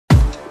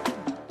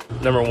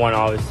Number one,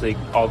 obviously,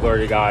 all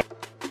glory to God.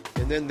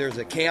 And then there's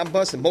a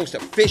CAMBUS, the most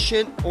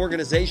efficient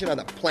organization on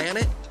the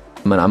planet.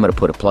 I'm gonna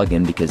put a plug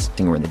in because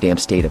we're in the damn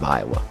state of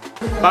Iowa.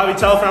 Bobby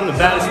Telfer, I'm the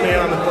baddest man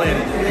on the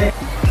planet.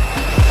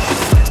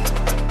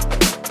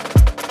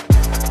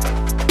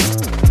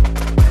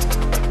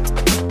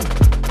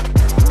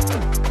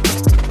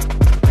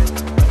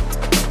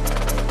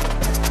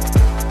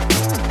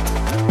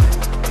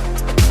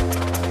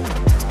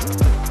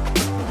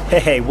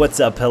 Hey, what's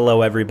up?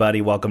 Hello,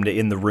 everybody. Welcome to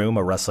In the Room,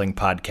 a wrestling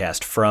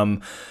podcast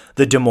from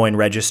the Des Moines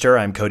Register.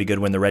 I'm Cody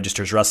Goodwin, the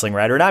Register's wrestling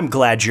writer, and I'm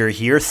glad you're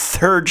here.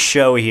 Third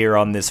show here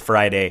on this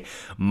Friday,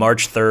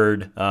 March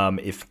 3rd.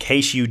 In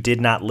case you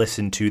did not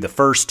listen to the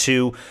first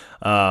two,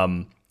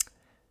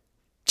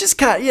 just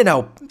kind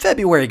of,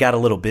 February got a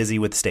little busy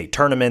with state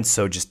tournaments,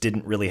 so just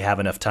didn't really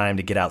have enough time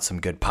to get out some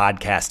good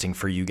podcasting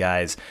for you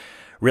guys.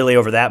 Really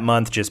over that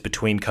month, just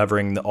between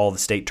covering all the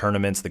state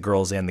tournaments, the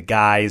girls and the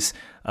guys,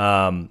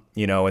 and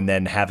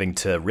then having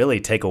to really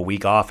take a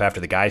week off after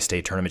the guys'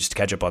 state tournament just to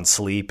catch up on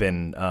sleep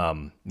and,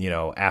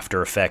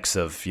 after effects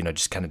of,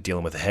 just kind of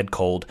dealing with a head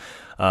cold.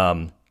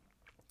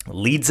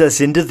 Leads us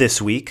into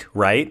this week,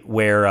 right,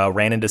 where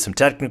ran into some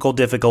technical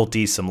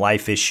difficulties, some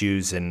life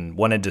issues, and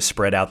wanted to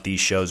spread out these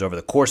shows over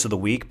the course of the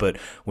week, but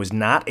was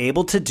not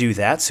able to do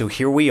that. So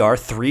here we are,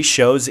 3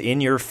 shows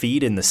in your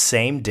feed in the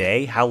same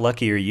day. How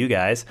lucky are you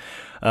guys?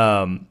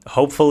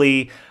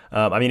 Hopefully,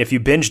 if you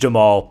binged them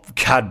all,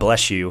 God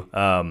bless you.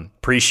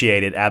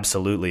 Appreciate it,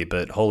 absolutely.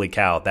 But holy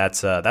cow,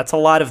 that's a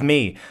lot of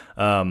me.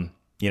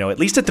 At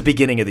least at the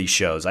beginning of these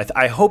shows.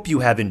 I hope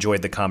you have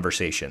enjoyed the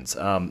conversations.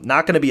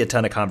 Not going to be a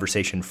ton of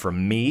conversation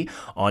from me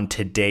on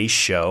today's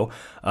show.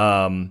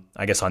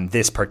 I guess on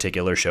this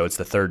particular show, it's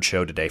the third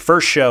show today.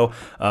 First show,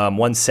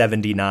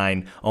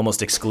 179,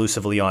 almost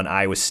exclusively on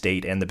Iowa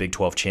State and the Big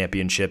 12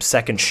 Championships.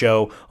 Second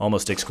show,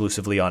 almost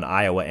exclusively on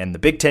Iowa and the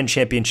Big 10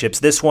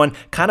 Championships. This one,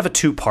 kind of a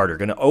two-parter.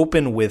 Going to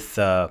open with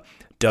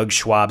Doug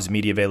Schwab's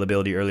media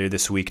availability earlier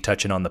this week,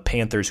 touching on the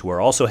Panthers, who are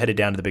also headed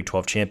down to the Big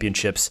 12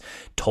 Championships,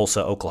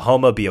 Tulsa,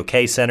 Oklahoma,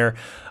 BOK Center.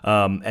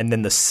 And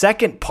then the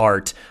second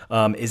part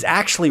is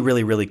actually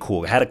really, really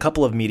cool. I had a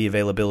couple of media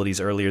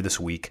availabilities earlier this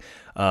week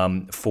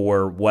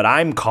for what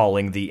I'm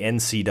calling the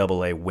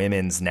NCAA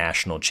Women's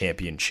National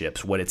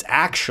Championships. What it's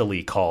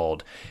actually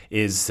called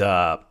is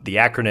the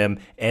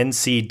acronym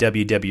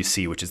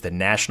NCWWC, which is the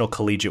National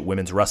Collegiate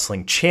Women's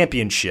Wrestling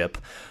Championship.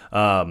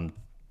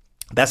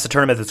 That's the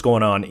tournament that's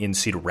going on in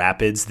Cedar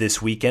Rapids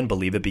this weekend.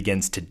 Believe it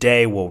begins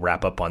today. We'll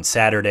wrap up on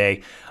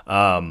Saturday.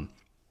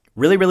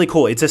 Really, really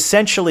cool. It's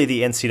essentially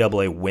the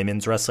NCAA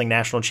Women's Wrestling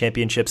National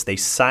Championships. They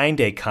signed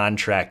a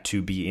contract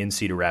to be in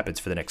Cedar Rapids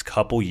for the next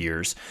couple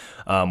years,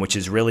 which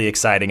is really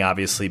exciting,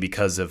 obviously,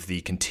 because of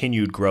the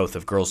continued growth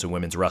of girls and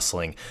women's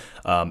wrestling,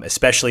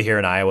 especially here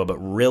in Iowa, but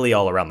really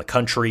all around the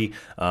country.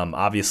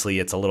 Obviously,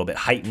 it's a little bit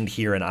heightened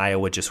here in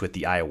Iowa just with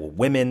the Iowa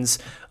women's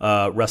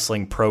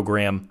wrestling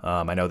program.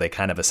 I know they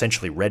kind of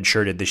essentially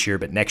redshirted this year,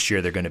 but next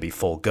year they're going to be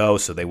full go,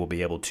 so they will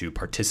be able to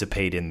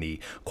participate in the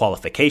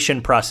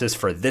qualification process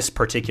for this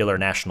particular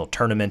national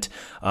tournament.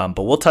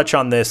 But we'll touch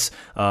on this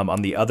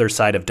on the other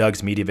side of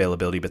Doug's media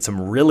availability, but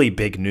some really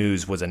big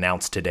news was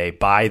announced today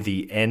by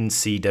the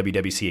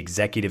NCWWC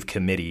Executive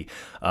Committee.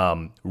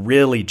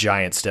 Really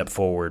giant step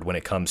forward when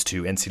it comes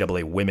to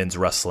NCAA women's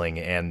wrestling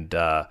and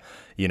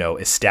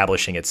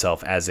establishing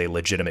itself as a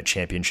legitimate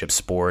championship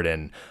sport,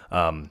 and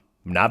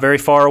not very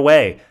far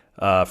away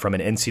from an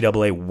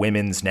NCAA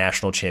Women's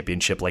National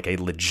Championship, like a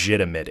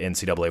legitimate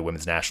NCAA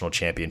Women's National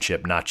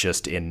Championship, not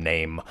just in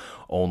name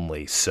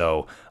only.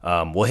 So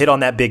we'll hit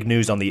on that big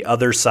news on the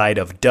other side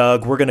of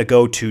Doug. We're going to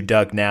go to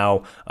Doug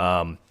now,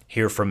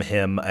 hear from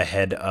him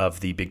ahead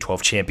of the Big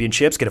 12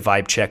 Championships, get a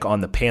vibe check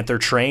on the Panther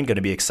train. Going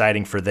to be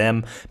exciting for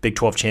them. Big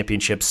 12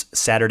 Championships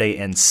Saturday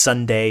and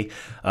Sunday,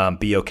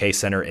 BOK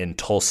Center in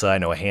Tulsa. I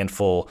know a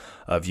handful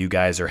of you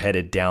guys are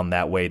headed down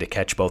that way to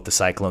catch both the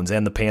Cyclones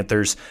and the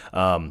Panthers.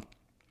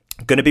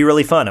 Going to be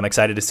really fun. I'm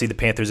excited to see the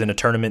Panthers in a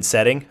tournament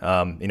setting.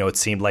 It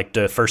seemed like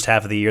the first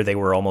half of the year they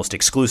were almost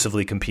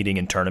exclusively competing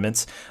in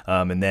tournaments.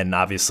 And then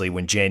obviously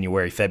when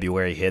January,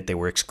 February hit, they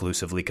were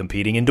exclusively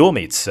competing in dual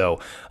meets. So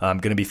going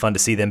to be fun to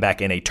see them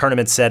back in a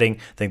tournament setting.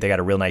 I think they got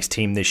a real nice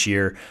team this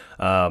year.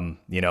 And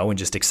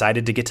just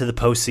excited to get to the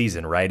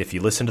postseason, right? If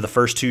you listen to the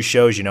first 2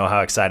 shows, you know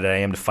how excited I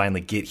am to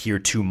finally get here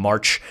to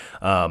March,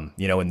 and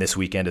this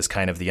weekend is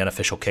kind of the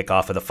unofficial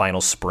kickoff of the final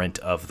sprint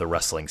of the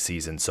wrestling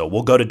season. So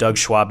we'll go to Doug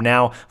Schwab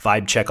now,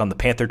 vibe check on the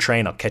Panther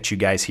train. I'll catch you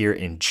guys here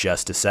in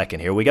just a second.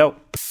 Here we go.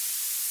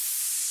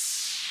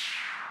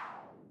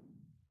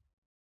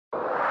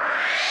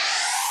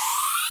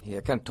 Yeah,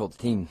 I kind of told the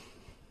team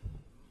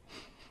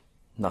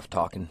enough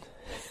talking.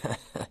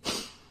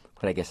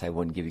 But I guess I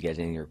wouldn't give you guys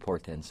any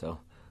report then, so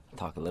I'll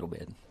talk a little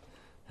bit.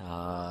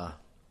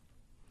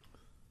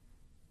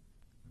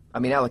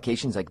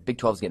 Allocations, like Big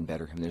 12 is getting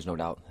better. There's no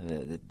doubt.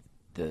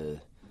 The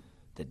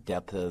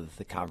depth of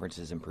the conference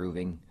is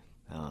improving.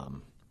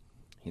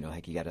 You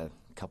got a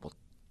couple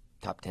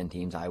top 10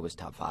 teams. Iowa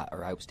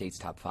State's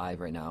top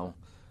 5 right now.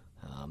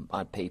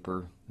 On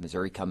paper,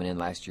 Missouri coming in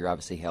last year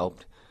obviously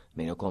helped.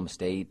 mean, Oklahoma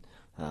State,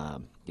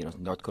 North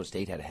Dakota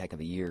State had a heck of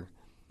a year.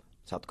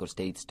 South Dakota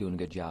State's doing a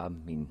good job.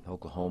 I mean,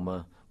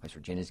 Oklahoma, West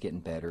Virginia's getting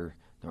better.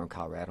 Northern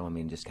Colorado, I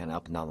mean, just kind of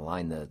up and down the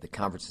line, the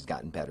conference has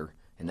gotten better,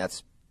 and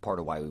that's part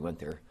of why we went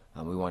there.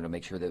 We wanted to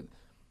make sure that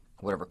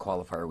whatever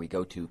qualifier we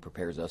go to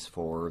prepares us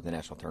for the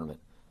national tournament.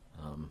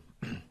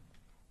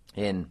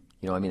 And,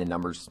 I mean, the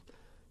numbers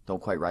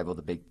don't quite rival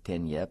the Big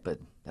Ten yet, but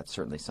that's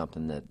certainly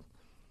something that,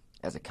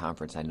 as a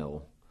conference, I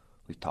know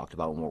we've talked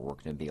about and we're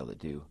working to be able to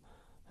do.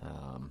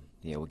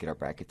 We'll get our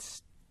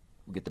brackets.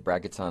 We'll get the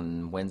brackets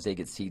on Wednesday,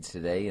 get seeds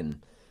today,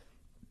 and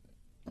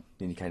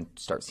then you kind of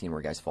start seeing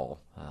where guys fall.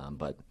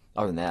 But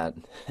other than that,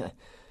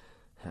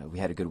 we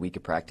had a good week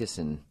of practice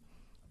and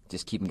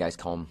just keeping guys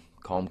calm,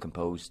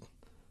 composed,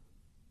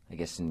 I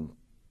guess, and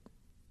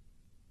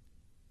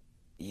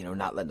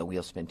not letting the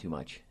wheels spin too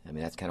much. I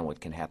mean, that's kind of what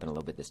can happen a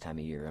little bit this time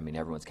of year. I mean,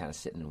 everyone's kind of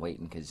sitting and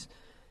waiting because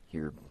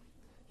you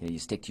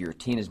stick to your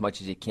routine as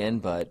much as you can,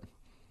 but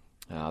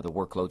the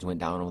workloads went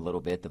down a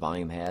little bit, the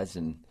volume has,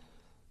 and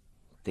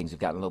things have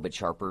gotten a little bit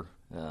sharper,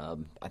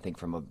 I think,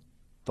 from a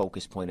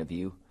focus point of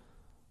view.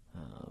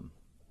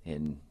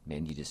 And,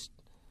 man,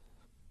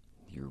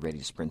 you're ready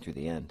to sprint through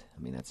the end.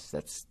 I mean,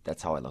 that's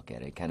how I look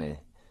at it. Kind of,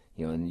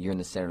 and you're in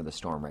the center of the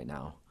storm right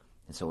now,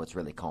 and so it's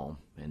really calm,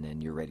 and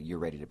then you're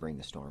ready to bring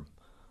the storm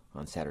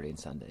on Saturday and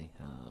Sunday.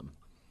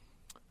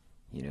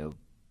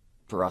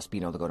 For us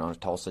being able to go down to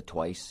Tulsa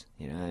twice,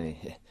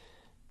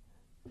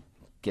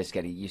 guess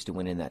got used to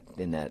winning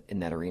in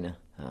that arena.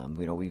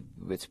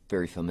 It's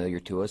very familiar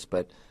to us,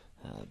 but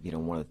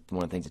one of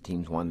the things that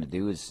teams wanted to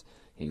do is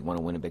you want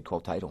to win a Big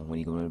 12 title. When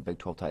you win a Big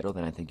 12 title,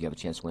 then I think you have a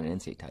chance to win an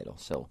NCAA title.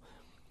 So,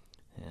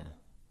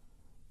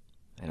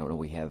 I don't know.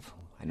 We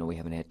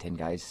haven't had 10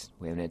 guys.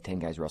 We haven't had 10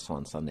 guys wrestle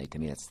on Sunday. To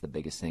me, that's the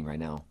biggest thing right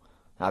now.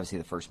 Obviously,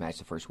 the first match,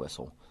 the first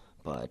whistle,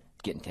 but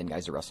getting 10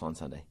 guys to wrestle on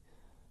Sunday,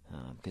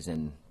 because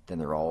then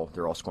they're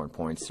all scoring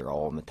points. They're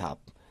all in the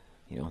top,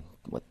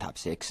 top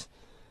 6.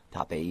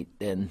 Top 8,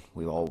 then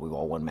we've all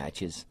won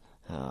matches,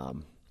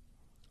 and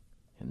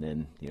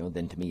then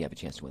to me you have a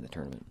chance to win the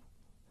tournament.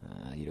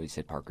 You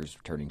said Parker's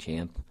returning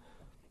champ.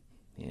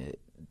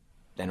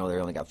 I know they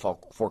only got 4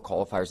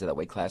 qualifiers of that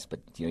weight class,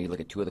 but you look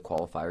at 2 of the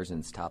qualifiers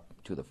and it's top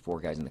 2 of the 4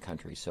 guys in the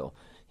country. So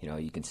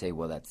you can say,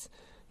 well, that's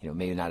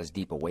maybe not as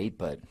deep a weight,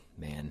 but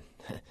man,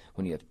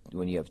 when you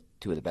have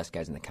 2 of the best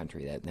guys in the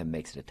country, that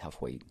makes it a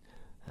tough weight.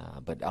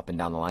 But up and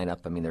down the lineup,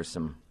 I mean, there's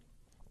some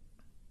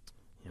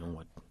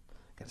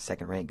got a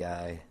second-ranked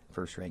guy,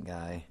 first-ranked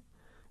guy,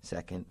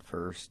 second,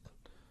 first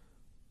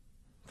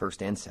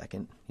and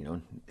second.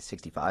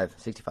 65.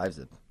 65 is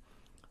a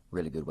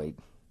really good weight.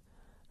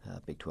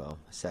 Big 12,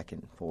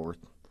 second, fourth.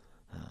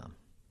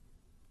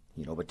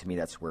 But to me,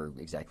 that's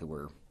exactly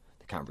where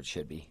the conference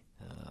should be.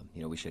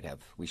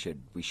 We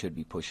should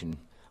be pushing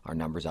our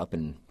numbers up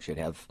and should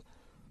have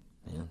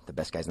the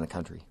best guys in the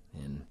country.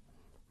 And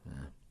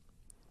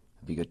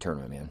it'd be a good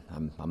tournament,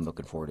 man. I'm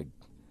looking forward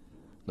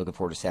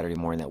to Saturday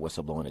morning, that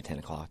whistle blowing at 10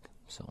 o'clock.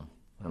 So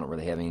I don't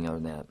really have anything other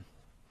than that.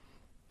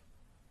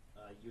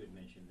 You had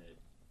mentioned that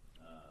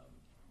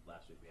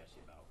last week we asked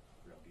you about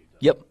Real Pizza.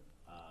 Yep.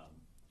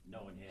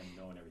 Knowing him,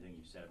 knowing everything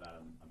you've said about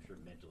him, I'm sure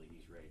mentally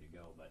he's ready to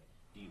go. But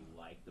do you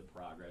like the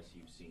progress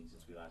you've seen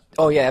since we last?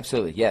 Oh yeah,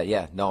 absolutely.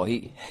 Yeah. No,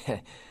 I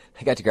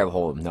got to grab a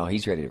hold of him. No,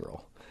 he's ready to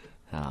roll.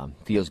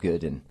 Feels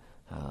good, and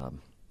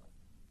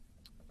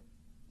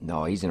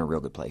no, he's in a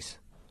real good place.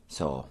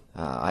 So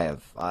I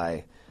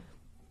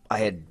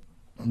had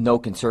no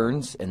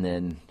concerns, and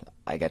then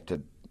I got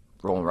to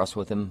roll and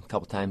wrestle with him a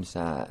couple times.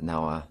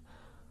 Now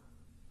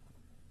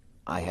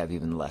I have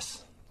even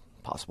less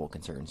possible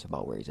concerns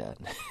about where he's at,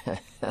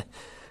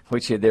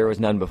 which there was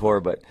none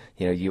before. But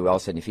you all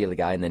of a sudden you feel the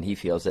guy, and then he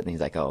feels it, and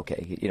he's like, "Oh,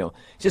 okay." It's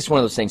just one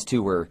of those things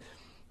too, where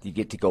you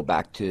get to go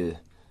back to,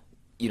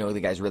 the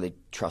guy's really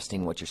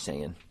trusting what you're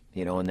saying,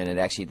 and then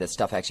the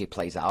stuff actually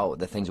plays out.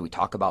 The things that we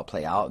talk about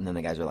play out, and then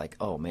the guys are like,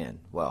 "Oh man,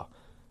 well,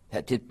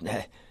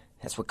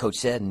 that's what Coach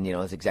said," and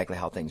that's exactly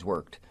how things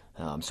worked.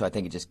 So I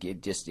think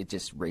it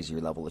just raises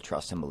your level of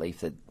trust and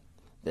belief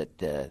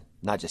that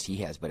not just he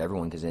has, but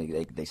everyone, because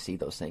they see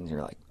those things and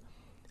they're like,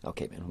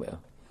 okay, man,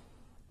 well,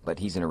 but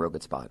he's in a real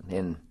good spot,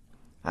 and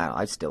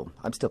I'm still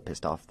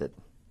pissed off that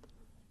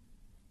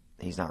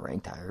he's not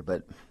ranked higher.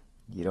 But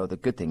the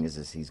good thing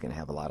is he's going to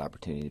have a lot of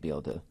opportunity to be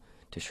able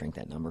to shrink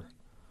that number.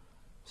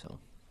 So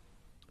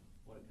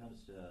when it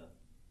comes to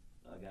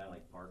a guy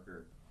like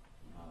Parker,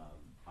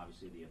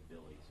 obviously the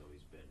ability's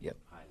always been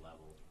high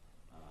level.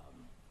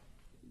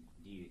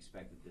 Do you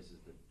expect that this is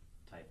the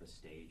type of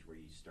stage where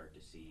you start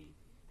to see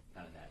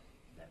kind of that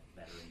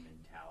veteran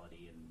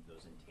mentality and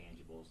those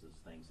intangibles, those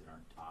things that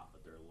aren't taught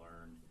but they're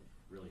learned,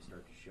 really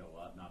start to show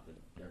up? Not that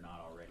they're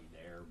not already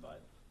there,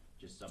 but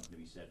just something to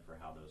be said for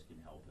how those can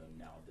help him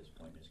now at this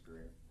point in his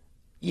career.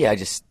 Yeah,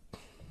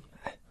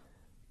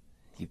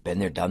 you've been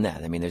there, done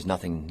that. I mean, there's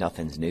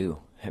nothing's new.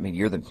 I mean,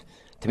 you're the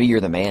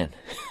man.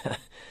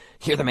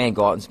 You're the man.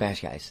 Go out and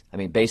smash guys. I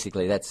mean,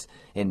 basically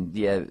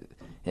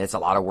it's a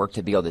lot of work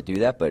to be able to do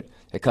that, but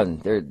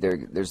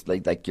there's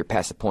like you're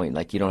past the point.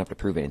 Like, you don't have to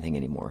prove anything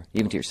anymore,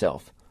 even to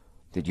yourself.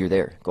 that you're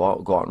there. Go out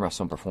and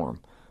wrestle and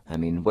perform. I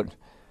mean, what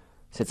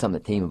said something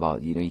to the team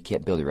about, you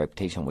can't build a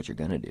reputation on what you're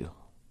going to do.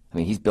 I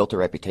mean, he's built a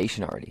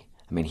reputation already.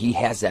 I mean, he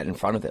has that in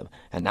front of him.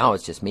 And now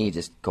it's just me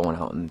just going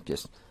out and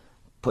just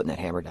putting that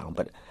hammer down.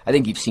 But I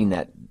think you've seen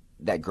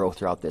that grow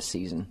throughout this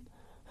season.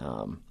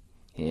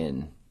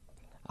 And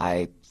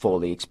I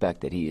fully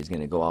expect that he is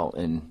going to go out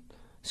and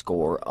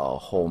score a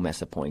whole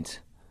mess of points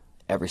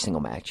every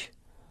single match.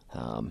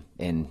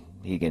 And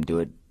he can do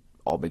it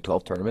all Big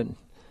 12 tournament,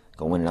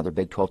 go win another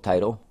Big 12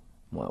 title,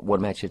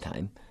 one match at a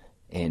time,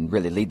 and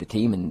really lead the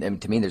team.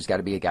 And to me, there's got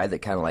to be a guy that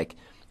kind of like,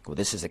 well,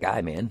 this is a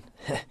guy, man.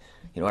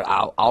 You know what?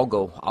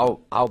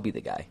 I'll be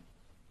the guy.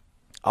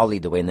 I'll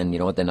lead the way, and then you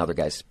know what? Then other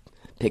guys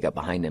pick up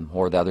behind him,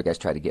 or the other guys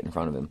try to get in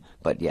front of him.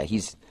 But yeah,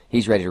 he's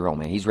ready to roll,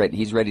 man. He's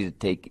ready to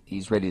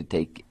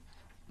take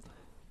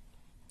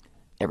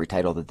every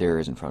title that there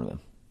is in front of him.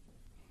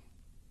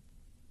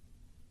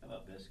 How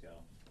about Bisco?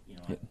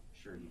 I'm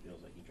sure he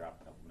feels like he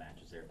dropped a couple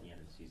matches there at the end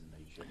of the season that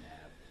he shouldn't have.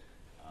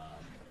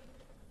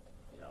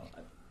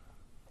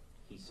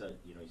 He's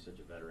such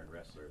a veteran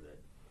wrestler that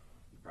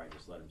you probably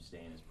just let him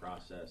stay in his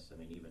process. I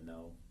mean, even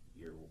though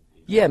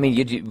yeah, I mean,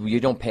 you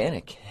don't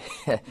panic.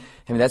 I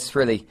mean, that's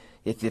really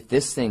if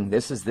this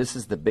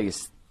is the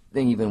biggest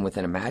thing even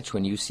within a match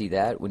when you see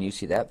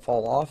that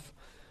fall off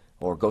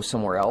or go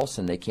somewhere else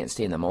and they can't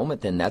stay in the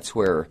moment, then that's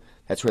where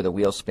the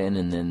wheels spin,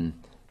 and then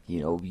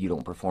you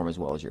don't perform as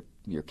well as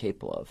you're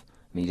capable of.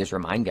 I mean, you just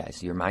remind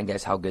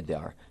guys how good they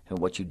are and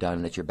what you've done,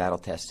 and that you're battle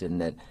tested,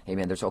 and that, hey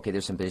man, there's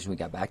some position we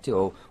got back to.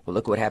 Oh, well,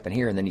 look what happened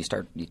here, and then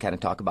you kind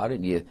of talk about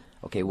it, and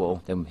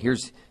then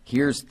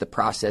here's the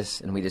process,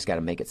 and we just got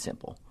to make it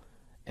simple,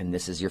 and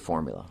this is your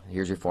formula.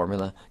 Here's your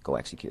formula. Go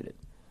execute it.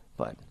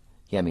 But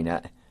yeah, I mean,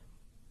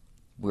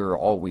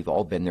 we've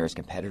all been there as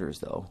competitors,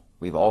 though.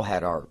 We've all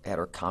had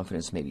our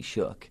confidence maybe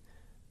shook.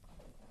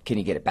 Can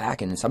you get it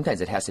back? And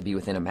sometimes it has to be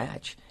within a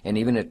match, and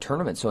even a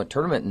tournament. So a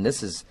tournament, and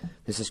this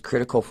is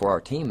critical for our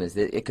team, is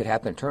that it could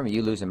happen in a tournament.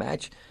 You lose a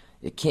match,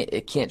 it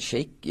can't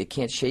shake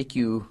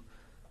you.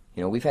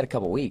 We've had a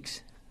couple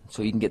weeks,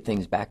 so you can get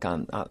things back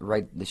on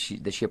right.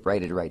 The ship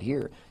righted right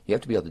here. You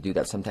have to be able to do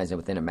that sometimes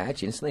within a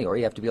match instantly, or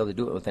you have to be able to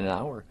do it within an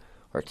hour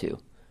or two.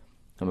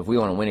 If we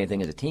want to win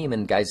anything as a team,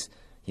 and guys,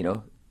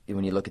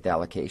 when you look at the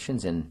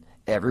allocations and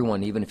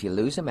everyone, even if you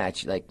lose a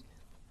match, like,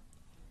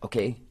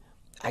 okay,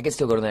 I can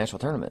still go to the national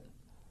tournament.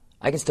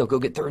 I can still go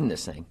get third in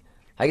this thing.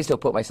 I can still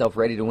put myself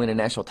ready to win a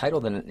national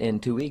title in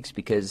 2 weeks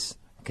because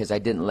I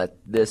didn't let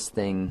this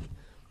thing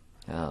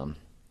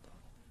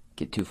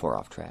get too far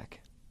off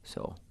track.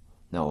 So,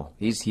 no,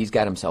 he's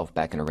got himself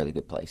back in a really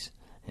good place,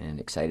 and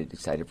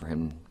excited for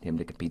him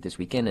to compete this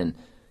weekend. And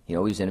he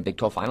was in a Big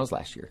 12 finals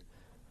last year.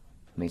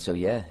 I mean, so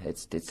yeah,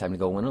 it's time to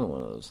go win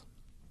one of those.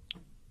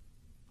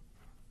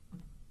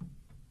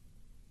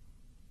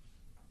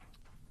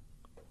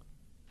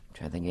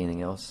 I think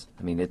anything else.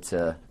 I mean, I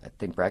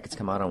think brackets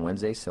come out on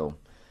Wednesday, so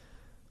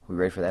we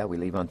ready for that. We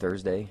leave on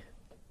Thursday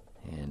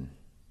and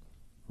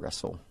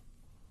wrestle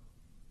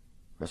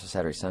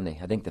Saturday, Sunday.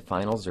 I think the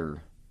finals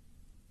they're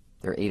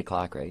 8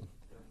 o'clock, right?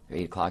 They're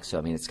 8 o'clock. So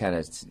I mean, it's kind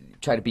of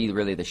try to be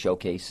really the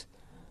showcase,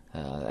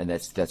 and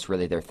that's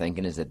really their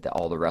thinking, is that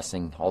all the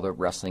wrestling all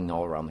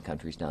around the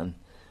country's done,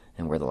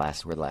 and we're the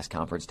last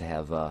conference to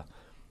have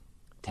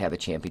the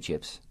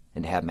championships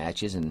and to have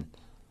matches, and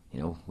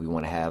we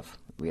want to have.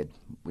 We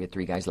had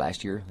 3 guys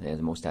last year, the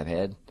most I've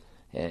had.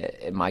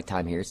 At my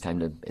time here, it's time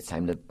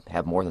to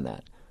have more than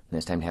that, and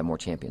it's time to have more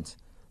champions.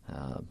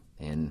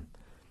 And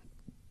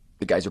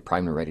the guys are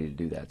primed and ready to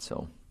do that.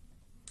 So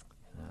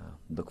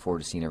look forward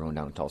to seeing everyone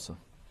down in Tulsa.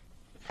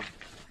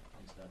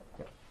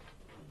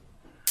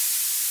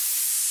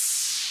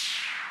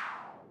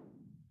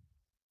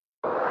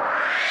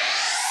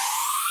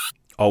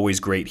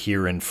 Always great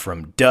hearing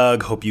from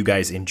Doug. Hope you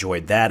guys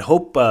enjoyed that.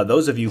 Hope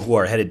those of you who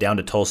are headed down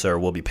to Tulsa or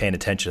will be paying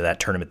attention to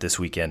that tournament this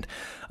weekend.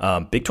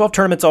 Big 12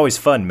 tournament's always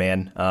fun,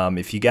 man.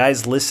 If you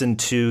guys listen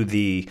to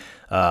the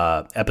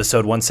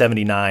episode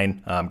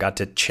 179, got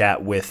to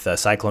chat with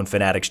Cyclone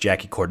Fanatics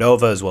Jackie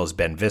Cordova, as well as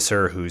Ben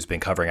Visser, who's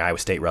been covering Iowa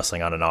State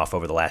wrestling on and off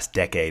over the last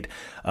decade.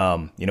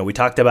 We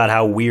talked about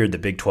how weird the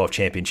Big 12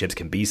 championships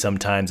can be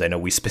sometimes. I know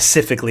we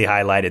specifically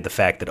highlighted the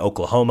fact that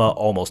Oklahoma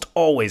almost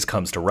always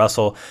comes to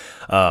wrestle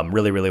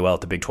really, really well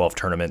at the Big 12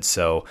 tournament.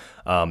 So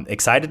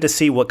excited to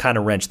see what kind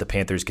of wrench the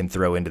Panthers can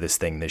throw into this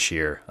thing this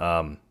year.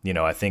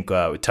 I think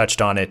we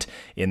touched on it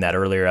in that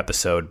earlier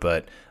episode,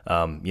 but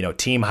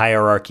team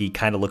hierarchy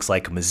kind of looks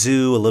like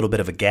Mizzou, a little bit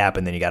of a gap,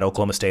 and then you got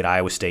Oklahoma State,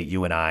 Iowa State,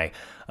 UNI.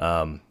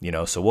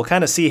 So we'll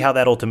kind of see how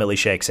that ultimately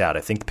shakes out.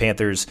 I think the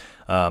Panthers,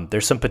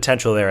 there's some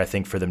potential there, I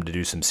think, for them to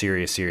do some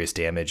serious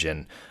damage,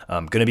 and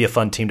going to be a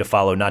fun team to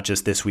follow, not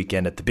just this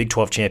weekend at the Big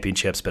 12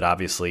 championships, but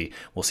obviously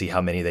we'll see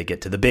how many they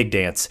get to the big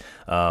dance,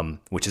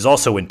 which is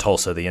also in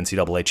Tulsa, the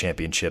NCAA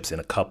championships, in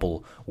a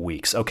couple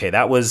weeks. Okay,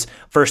 that was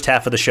first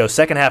half of the show.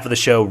 Second half of the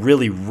show,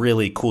 really,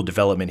 really cool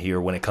development here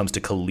when it comes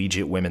to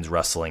collegiate women's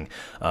wrestling.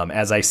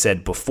 As I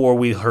said before,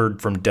 we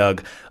heard from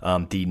Doug,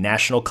 the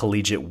National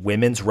Collegiate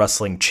Women's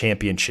Wrestling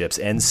Championships,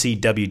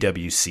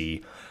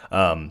 NCWWC,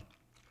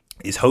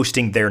 is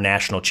hosting their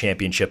national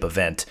championship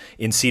event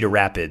in Cedar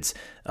Rapids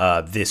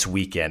this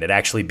weekend. It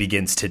actually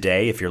begins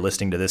today. If you're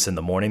listening to this in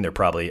the morning, they're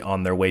probably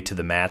on their way to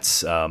the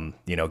mats,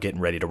 getting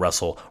ready to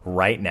wrestle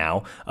right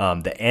now.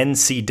 The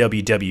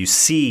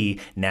NCWWC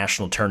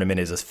National Tournament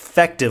is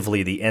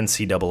effectively the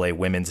NCAA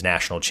Women's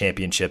National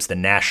Championships, the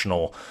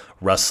national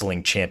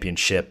wrestling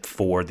championship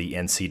for the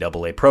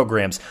NCAA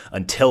programs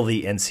until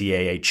the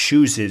NCAA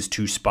chooses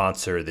to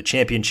sponsor the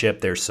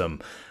championship. There's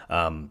some,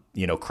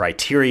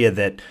 criteria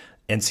that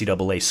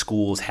NCAA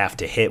schools have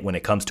to hit when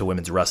it comes to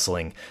women's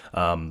wrestling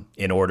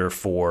in order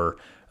for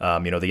the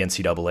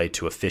NCAA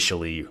to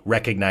officially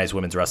recognize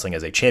women's wrestling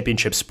as a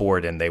championship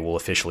sport, and they will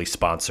officially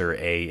sponsor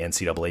a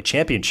NCAA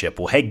championship.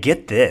 Well, hey,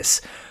 get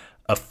this.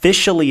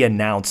 Officially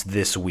announced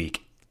this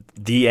week,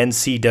 the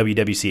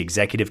NCWWC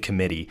Executive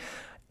Committee,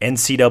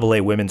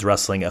 NCAA women's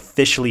wrestling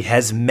officially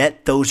has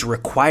met those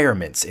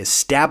requirements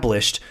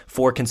established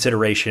for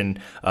consideration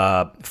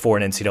for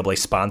an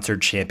NCAA-sponsored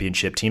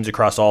championship. Teams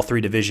across all three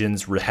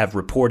divisions have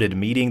reported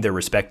meeting their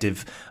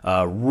respective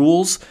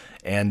rules.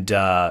 And,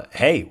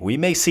 hey, we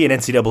may see an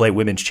NCAA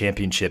women's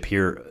championship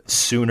here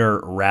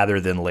sooner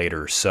rather than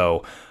later.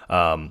 So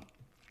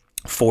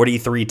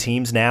 43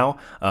 teams now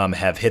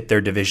have hit their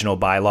divisional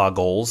bylaw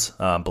goals.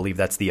 Believe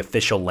that's the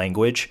official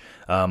language,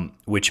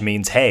 which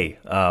means, hey,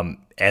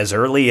 as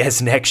early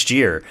as next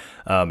year,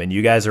 and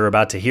you guys are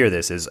about to hear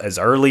this, as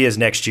early as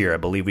next year, I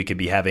believe we could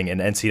be having a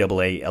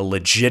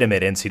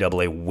legitimate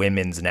NCAA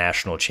women's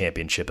national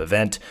championship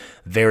event.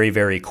 Very,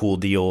 very cool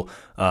deal.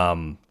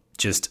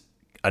 Just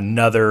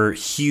another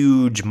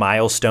huge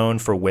milestone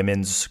for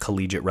women's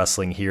collegiate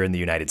wrestling here in the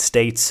United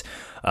States.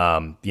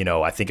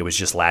 I think it was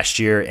just last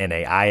year,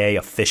 NAIA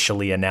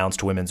officially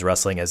announced women's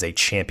wrestling as a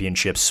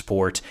championship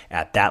sport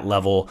at that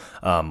level.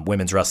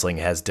 Women's wrestling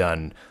has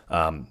done,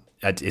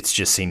 it's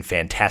just seen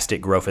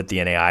fantastic growth at the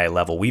NAIA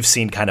level. We've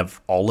seen kind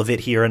of all of it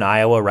here in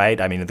Iowa, right?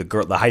 I mean,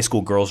 the high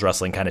school girls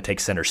wrestling kind of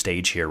takes center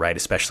stage here, right?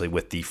 Especially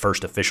with the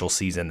first official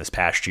season this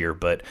past year.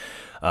 But,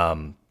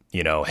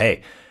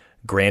 hey,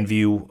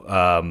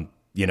 Grandview,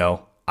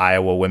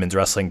 Iowa women's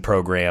wrestling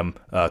program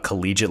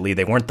collegiately.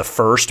 They weren't the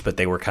first, but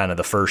they were kind of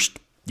the first,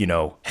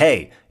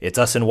 hey, it's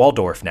us in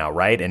Waldorf now,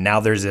 right? And now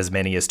there's as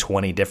many as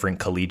 20 different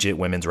collegiate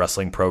women's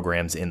wrestling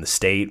programs in the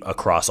state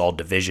across all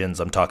divisions.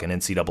 I'm talking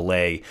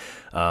NCAA,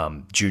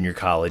 junior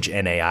college,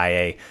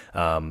 NAIA.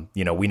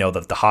 We know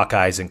that the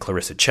Hawkeyes and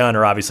Clarissa Chun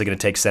are obviously going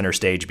to take center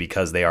stage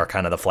because they are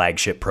kind of the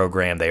flagship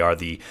program. They are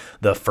the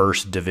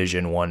first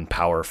Division I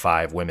Power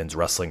 5 women's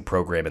wrestling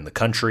program in the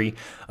country.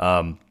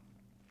 And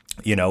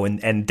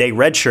they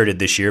redshirted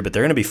this year, but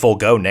they're going to be full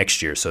go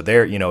next year. So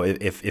they're,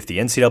 if the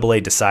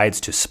NCAA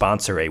decides to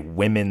sponsor a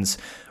women's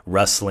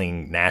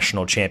wrestling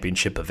national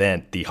championship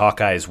event, the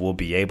Hawkeyes will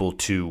be able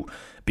to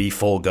be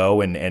full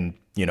go and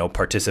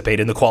participate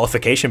in the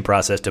qualification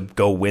process to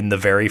go win the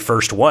very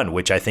first one,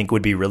 which I think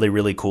would be really,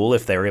 really cool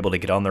if they're able to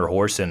get on their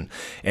horse and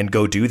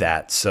go do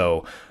that.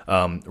 So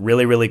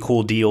really, really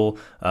cool deal.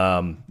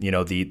 The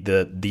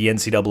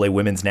NCAA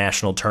Women's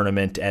National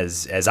Tournament,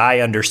 as I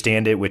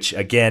understand it, which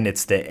again,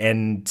 it's the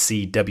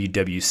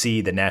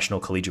NCWWC, the National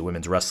Collegiate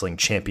Women's Wrestling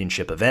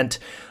Championship event.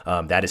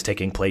 That is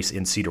taking place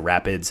in Cedar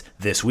Rapids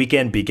this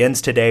weekend.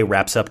 Begins today,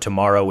 wraps up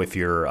tomorrow. If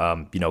you're,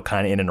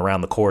 kind of in and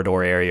around the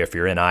corridor area, if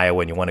you're in Iowa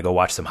and you want to go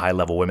watch some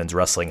high-level women's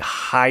wrestling,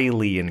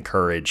 highly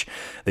encourage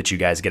that you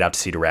guys get out to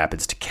Cedar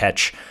Rapids to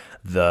catch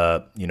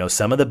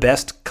some of the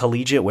best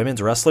collegiate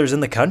women's wrestlers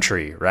in the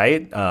country,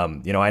 right?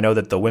 I know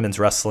that the women's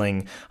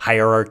wrestling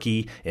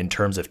hierarchy in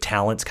terms of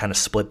talent's kind of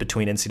split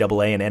between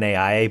NCAA and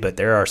NAIA, but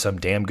there are some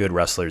damn good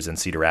wrestlers in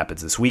Cedar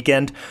Rapids this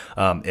weekend.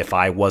 If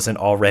I wasn't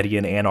already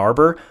in Ann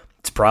Arbor,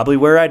 it's probably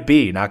where I'd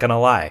be, not gonna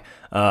lie.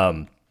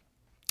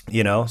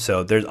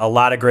 So there's a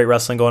lot of great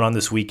wrestling going on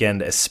this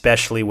weekend,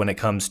 especially when it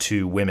comes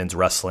to women's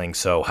wrestling.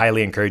 So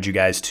highly encourage you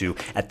guys to,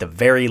 at the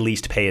very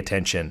least, pay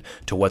attention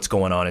to what's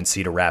going on in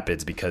Cedar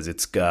Rapids, because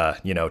it's,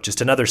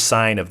 just another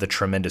sign of the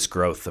tremendous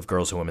growth of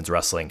girls and women's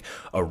wrestling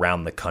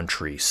around the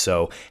country.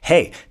 So,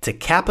 hey, to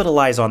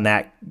capitalize on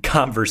that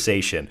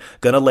conversation,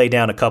 going to lay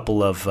down a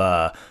couple of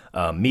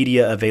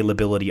media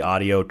availability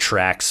audio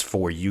tracks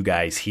for you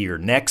guys here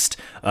next.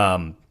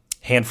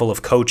 Handful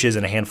of coaches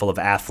and a handful of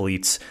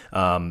athletes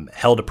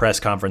held a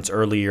press conference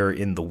earlier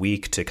in the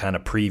week to kind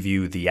of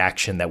preview the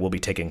action that will be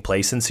taking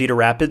place in Cedar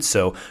Rapids.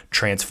 So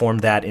transform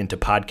that into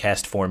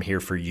podcast form here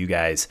for you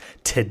guys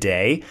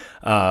today.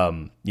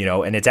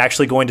 And it's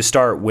actually going to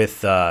start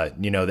with, the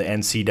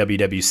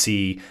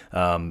NCWWC,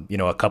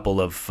 a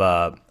couple of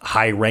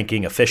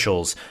high-ranking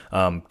officials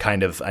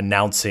kind of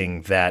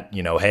announcing that,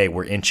 hey,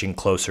 we're inching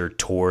closer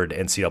toward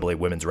NCAA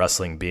women's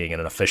wrestling being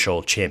an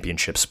official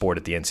championship sport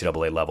at the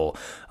NCAA level.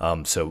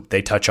 So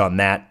they touch on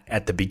that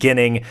at the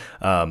beginning,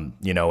 and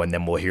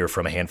then we'll hear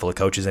from a handful of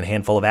coaches and a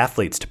handful of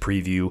athletes to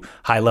preview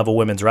high-level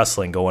women's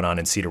wrestling going on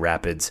in Cedar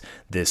Rapids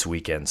this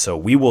weekend. So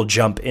we will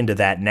jump into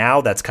that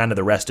now. That's kind of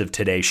the rest of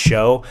today's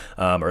show.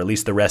 or at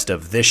least the rest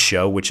of this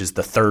show, which is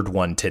the third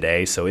one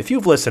today. So if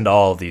you've listened to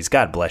all of these,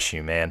 God bless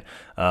you, man.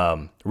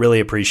 Really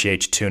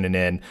appreciate you tuning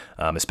in,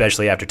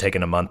 especially after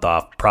taking a month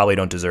off. Probably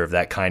don't deserve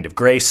that kind of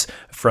grace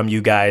from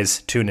you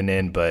guys tuning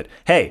in, but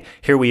hey,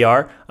 here we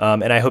are,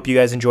 and I hope you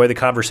guys enjoy the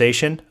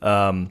conversation.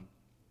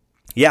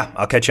 Yeah,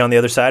 I'll catch you on the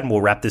other side, and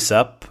we'll wrap this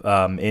up.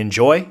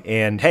 Enjoy,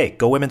 and hey,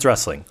 go women's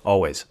wrestling,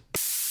 always.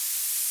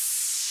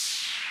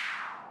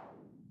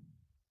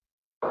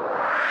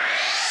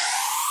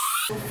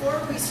 Before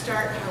we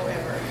start,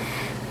 however,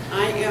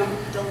 I am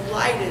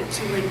delighted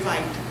to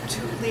invite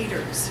two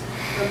leaders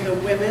from the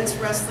Women's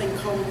Wrestling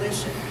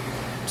Coalition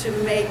to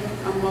make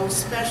a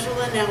most special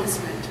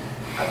announcement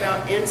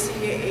about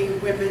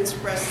NCAA women's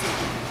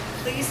wrestling.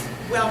 Please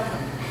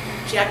welcome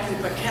Jackie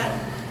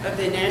Paquette of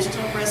the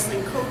National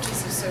Wrestling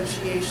Coaches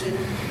Association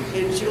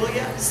and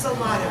Julia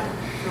Salata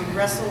from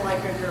Wrestle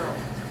Like a Girl.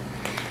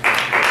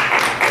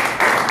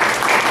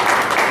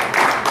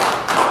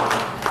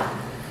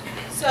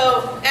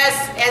 So,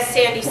 as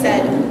Sandy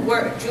said,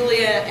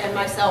 Julia and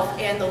myself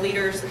and the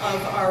leaders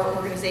of our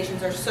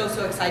organizations are so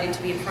excited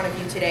to be in front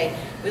of you today.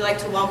 We'd like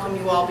to welcome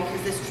you all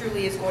because this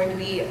truly is going to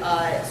be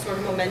a sort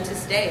of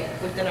momentous day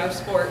within our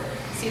sport.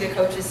 See the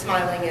coaches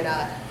smiling and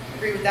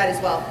agree with that as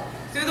well.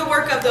 Through the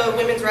work of the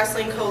Women's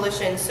Wrestling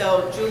Coalition,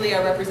 so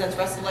Julia represents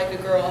Wrestle Like a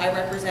Girl, I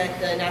represent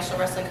the National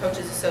Wrestling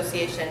Coaches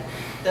Association,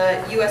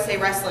 the USA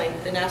Wrestling,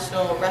 the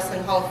National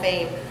Wrestling Hall of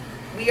Fame.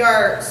 We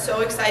are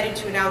so excited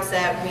to announce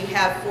that we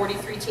have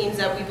 43 teams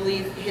that we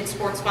believe hit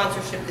sports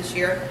sponsorship this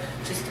year,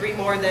 which is 3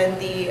 more than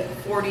the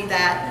 40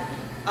 that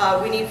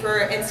we need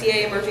for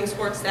NCAA emerging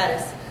sports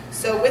status.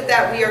 So with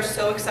that, we are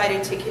so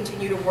excited to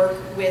continue to work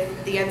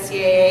with the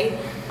NCAA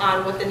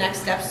on what the next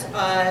steps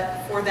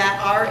for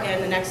that are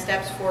and the next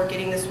steps for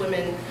getting this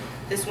women's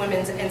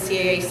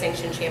NCAA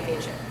sanctioned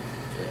championship.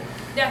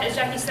 Yeah, as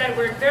Jackie said,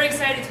 we're very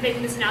excited to make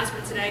this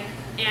announcement today,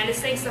 and it's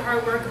thanks to the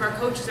hard work of our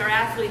coaches, our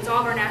athletes,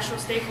 all of our national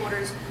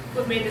stakeholders who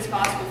have made this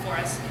possible for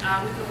us.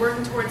 We've been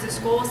working towards this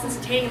goal since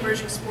attaining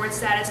emerging sports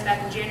status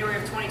back in January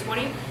of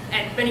 2020,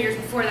 and many years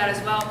before that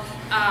as well.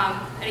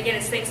 And again,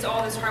 it's thanks to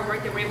all this hard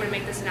work that we're able to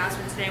make this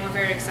announcement today, and we're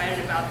very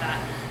excited about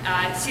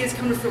that. To see this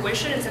come to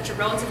fruition in such a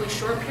relatively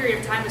short period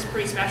of time is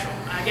pretty special.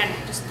 Again,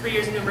 just 3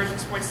 years into emerging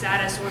sports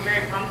status, so we're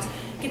very pumped.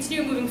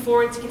 Continue moving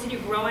forward, to continue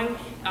growing,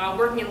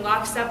 working in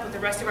lockstep with the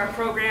rest of our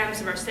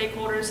programs, of our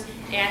stakeholders,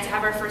 and to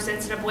have our first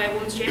NCAA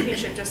Women's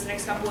Championship just the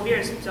next couple of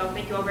years. So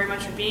thank you all very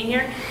much for being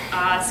here.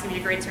 It's going to be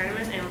a great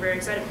tournament, and we're very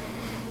excited.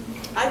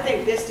 I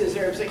think this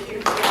deserves a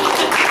huge round.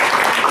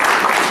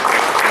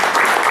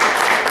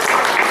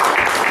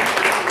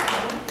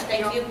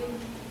 Thank you.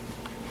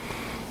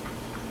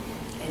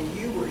 And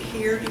you were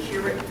here to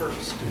hear it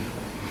first.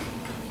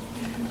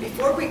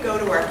 Before we go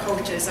to our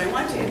coaches, I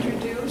want to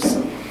introduce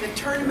the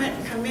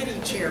tournament committee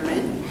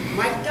chairman,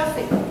 Mike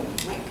Duffy.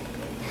 Mike.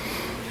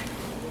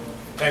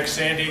 Thanks,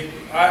 Sandy.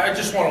 I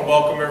just want to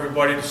welcome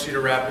everybody to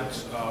Cedar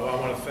Rapids. I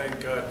want to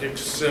thank Dick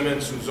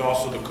Simmons, who's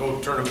also the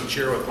co-tournament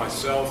chair with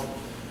myself,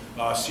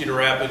 Cedar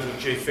Rapids with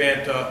Jay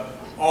Fanta,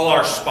 all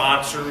our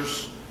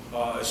sponsors,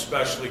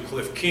 especially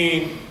Cliff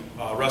Keen,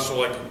 Wrestle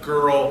Like a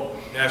Girl,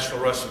 National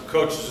Wrestling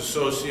Coaches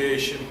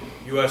Association,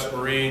 U.S.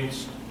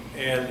 Marines,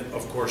 and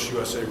of course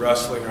USA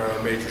Wrestling are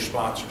our major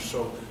sponsors.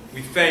 So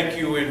we thank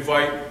you.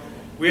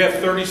 We have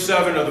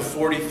 37 of the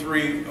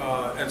 43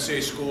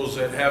 NCAA schools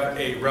that have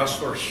a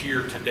wrestler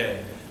here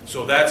today.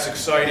 So that's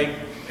exciting,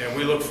 and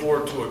we look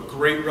forward to a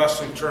great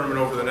wrestling tournament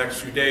over the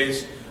next few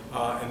days.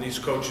 And these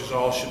coaches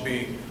all should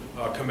be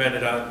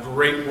commended on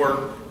great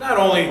work, not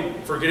only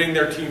for getting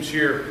their teams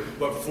here,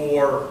 but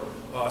for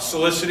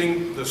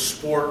soliciting the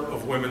sport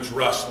of women's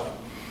wrestling.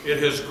 It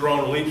has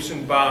grown leaps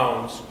and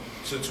bounds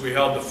since we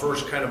held the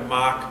first kind of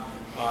mock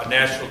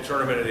national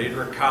tournament at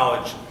Adrian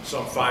College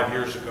some 5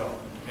 years ago.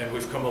 And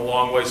we've come a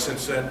long way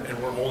since then,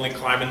 and we're only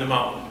climbing the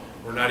mountain.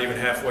 We're not even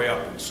halfway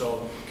up. And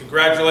so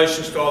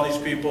congratulations to all these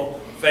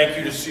people. Thank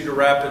you to Cedar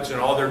Rapids and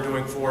all they're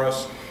doing for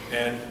us.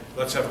 And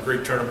let's have a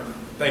great tournament.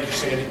 Thank you,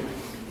 Sandy.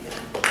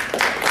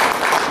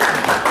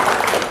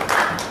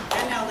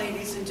 And now,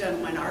 ladies and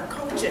gentlemen, our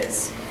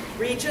coaches.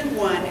 Region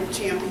 1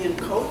 champion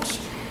coach,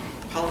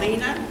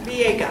 Paulina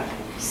Viega,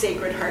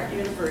 Sacred Heart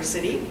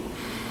University.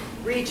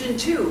 Region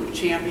 2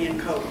 champion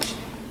coach,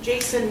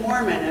 Jason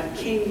Mormon of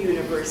King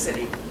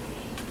University.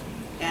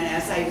 And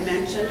as I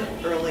mentioned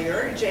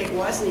earlier, Jake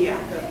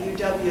Wozniak of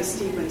UW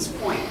Stevens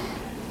Point,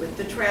 with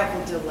the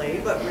travel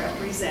delay, but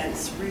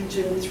represents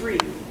Region 3.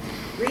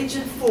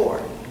 Region 4,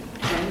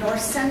 from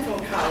North Central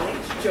College,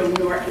 Joe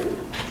Norton.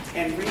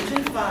 And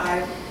Region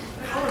 5,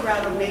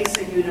 Colorado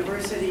Mesa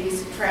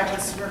University's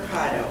Travis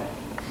Mercado.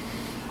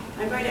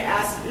 I'm going to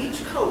ask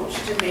each coach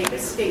to make a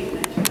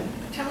statement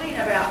telling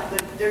about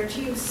their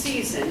team's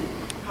season,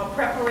 how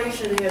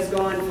preparation has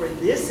gone for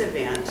this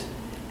event,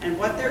 and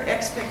what their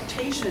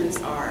expectations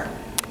are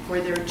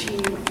for their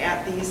team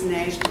at these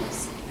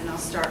nationals. And I'll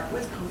start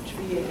with Coach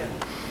Viega.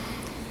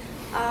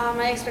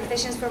 My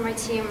expectations for my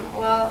team,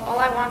 well, all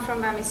I want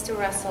from them is to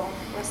wrestle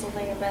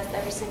their best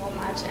every single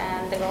match,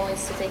 and the goal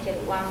is to take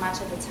it one match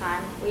at a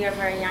time. We are a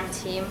very young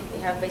team. We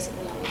have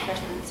basically only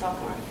freshmen and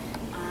sophomore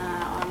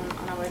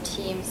on our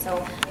team,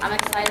 so I'm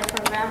excited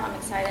for them. I'm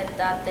excited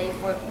that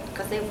they've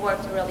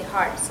worked really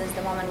hard since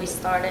the moment we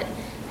started.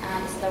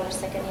 This is our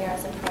second year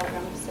as a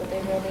program, so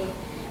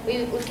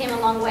we came a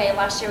long way.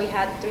 Last year we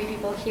had 3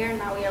 people here,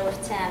 now we are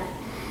with 10.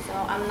 So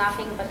I'm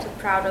nothing but too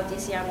proud of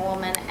this young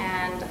woman,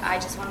 and I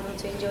just want them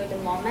to enjoy the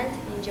moment,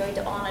 enjoy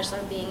the honors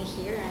of being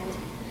here, and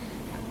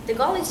the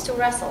goal is to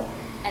wrestle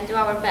and do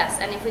our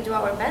best. And if we do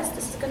our best,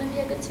 this is going to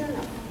be a good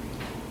turnout.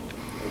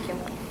 Thank you.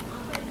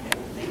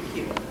 Thank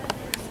you.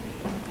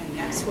 And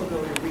next we'll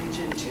go to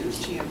Region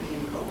 2's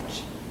champion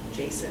coach,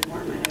 Jason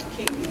Mormon of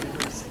King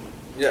University.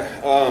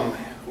 Yeah,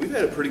 we've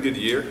had a pretty good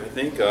year, I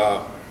think.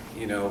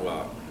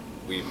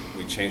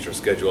 We changed our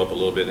schedule up a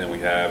little bit than we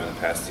have in the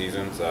past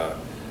seasons.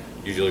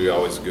 Usually we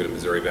always go to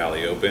Missouri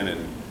Valley Open, and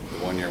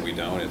the one year we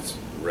don't, it's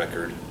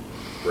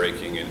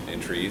record-breaking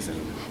entries,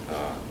 and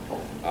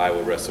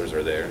Iowa wrestlers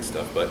are there and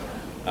stuff. But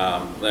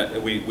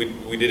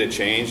we did a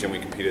change, and we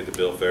competed at the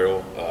Bill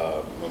Farrell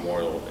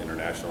Memorial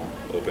International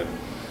Open,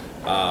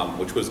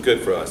 which was good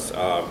for us.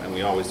 And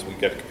we got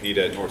to compete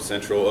at North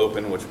Central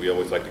Open, which we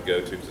always like to go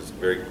to because it's a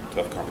very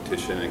tough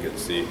competition, and get to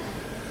see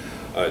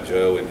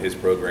Joe and his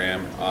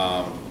program.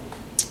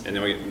 And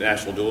then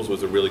National Duels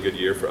was a really good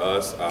year for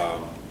us.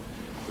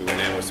 We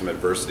went in with some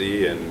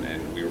adversity,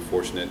 and we were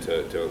fortunate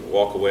to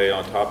walk away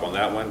on top on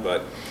that one.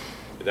 But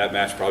that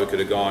match probably could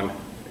have gone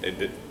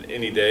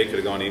any day, could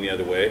have gone any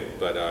other way.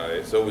 But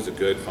it's always a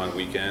good, fun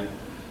weekend.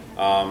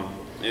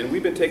 And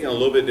we've been taking a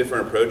little bit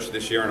different approach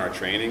this year in our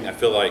training. I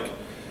feel like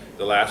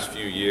the last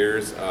few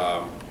years,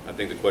 I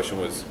think the question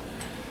was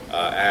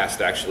asked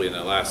actually in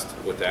the last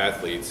with the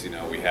athletes.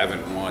 We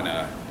haven't won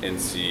a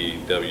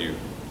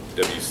NCWC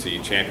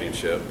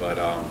championship, but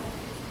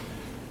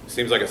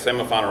seems like a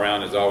semifinal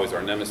round is always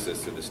our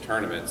nemesis to this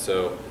tournament.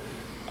 So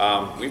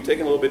we've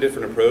taken a little bit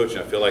different approach,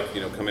 and I feel like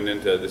coming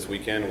into this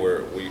weekend,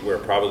 we're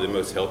probably the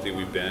most healthy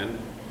we've been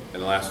in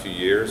the last few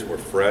years. We're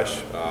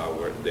fresh.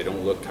 They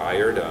don't look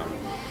tired.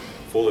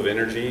 Full of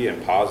energy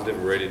and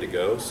positive, ready to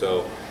go.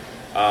 So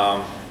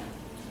our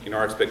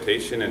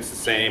expectation, and it's the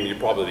same. You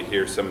probably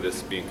hear some of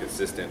this being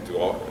consistent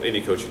to any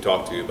coach you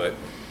talk to, but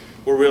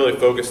we're really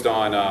focused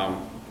on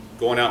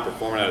going out and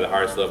performing at the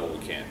highest level we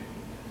can.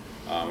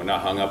 We're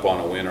not hung up on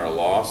a win or a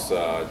loss,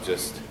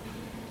 just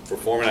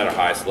performing at our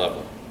highest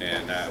level.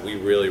 And we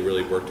really,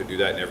 really work to do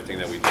that in everything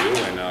that we do,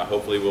 and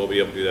hopefully we'll be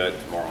able to do that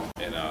tomorrow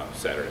and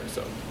Saturday.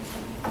 So,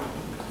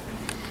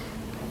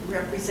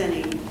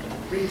 representing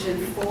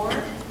Region 4,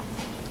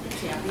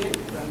 champion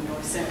from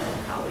North Central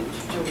College,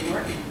 Joe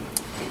Morton.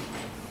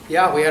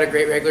 Yeah, we had a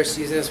great regular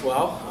season as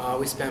well.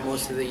 We spent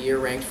most of the year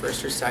ranked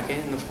first or second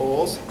in the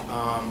polls.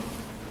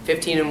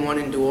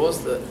 15-1 in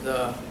duels.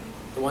 The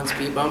one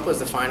speed bump was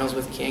the finals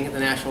with King at the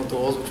National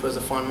Duels, which was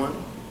a fun one.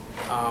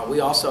 We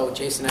also,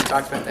 Jason and I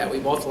talked about that, we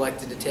both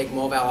elected to take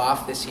Moval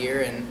off this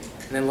year and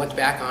then looked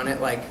back on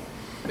it like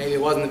maybe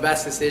it wasn't the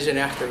best decision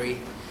after we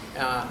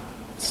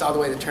saw the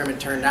way the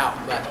tournament turned out.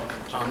 But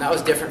that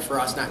was different for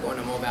us not going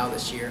to Moval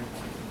this year.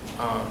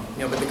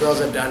 But the girls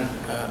have done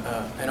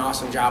an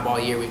awesome job all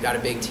year. We've got a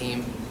big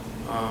team,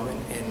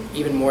 and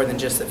even more than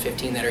just the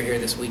 15 that are here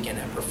this weekend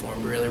have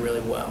performed really,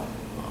 really well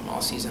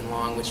all season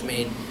long, which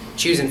made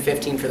choosing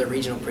 15 for the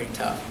regional pretty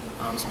tough,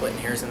 splitting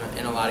hairs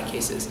in a lot of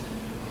cases.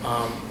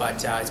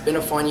 But it's been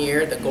a fun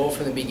year. The goal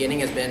from the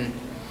beginning has been,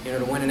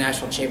 to win a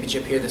national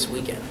championship here this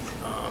weekend.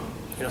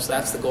 So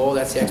that's the goal.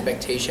 That's the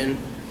expectation.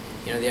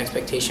 The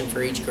expectation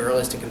for each girl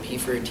is to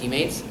compete for your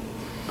teammates.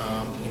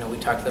 We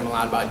talked to them a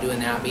lot about doing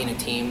that, being a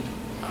team,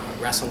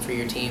 wrestling for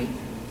your team,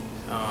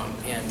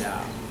 and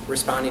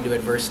responding to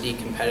adversity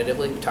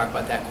competitively. We talk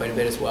about that quite a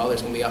bit as well.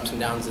 There's going to be ups and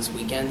downs this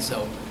weekend,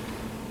 so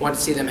want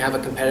to see them have a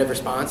competitive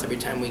response every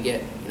time we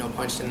get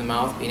punched in the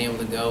mouth, being able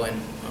to go and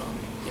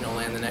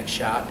land the next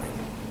shot and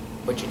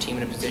put your team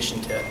in a position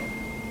to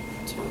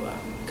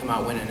come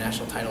out winning a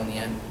national title in the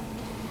end.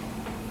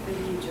 Thank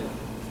you, Joe.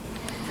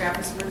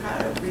 Travis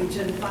Mercado,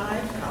 Region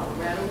 5,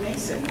 Colorado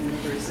Mesa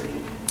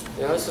University.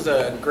 This is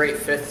a great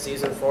 5th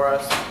season for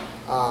us.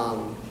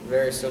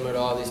 Very similar to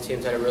all these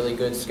teams, had a really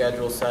good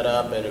schedule set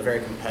up and a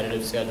very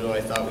competitive schedule.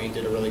 I thought we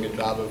did a really good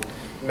job of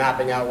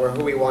mapping out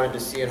who we wanted to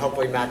see and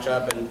hopefully match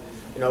up. And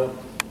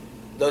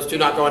those two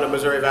not going to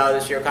Missouri Valley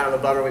this year, kind of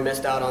a bummer. We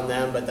missed out on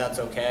them, but that's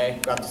okay.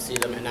 Got to see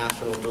them at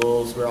National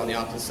Duels. We're on the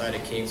opposite side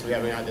of King, so we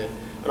haven't had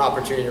an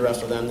opportunity to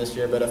wrestle them this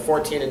year. But a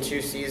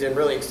 14-2 season,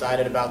 really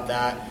excited about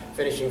that.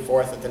 Finishing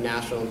 4th at the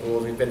National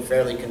Duels. We've been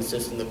fairly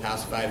consistent the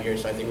past 5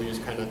 years, so I think we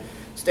just kind of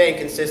staying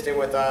consistent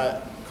with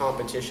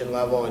competition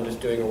level and just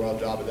doing a well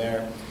job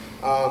there.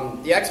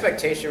 The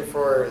expectation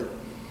for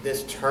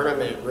this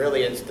tournament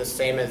really is the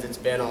same as it's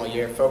been all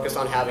year. Focus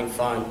on having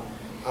fun.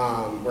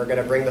 We're going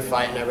to bring the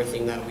fight in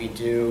everything that we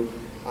do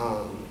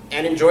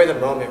and enjoy the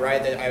moment,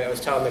 right? I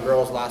was telling the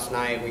girls last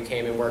night, we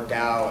came and worked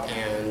out,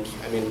 and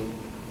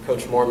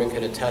Coach Mormon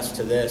can attest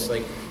to this.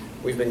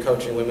 we've been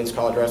coaching women's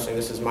college wrestling.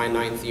 This is my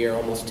 9th year,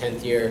 almost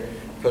 10th year.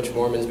 Coach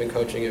Mormon's been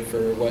coaching it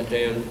for, what,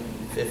 Dan?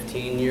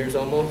 15 years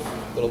almost?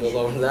 A little bit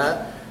lower than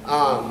that.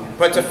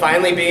 But to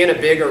finally be in a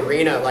big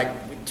arena, like,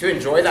 to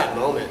enjoy that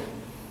moment,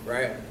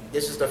 right?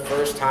 This is the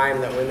first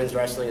time that women's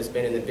wrestling has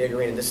been in the big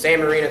arena, the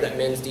same arena that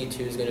men's D2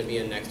 is going to be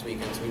in next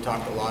weekend. So we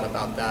talked a lot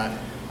about that.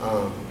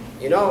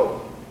 You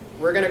know,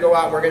 we're going to go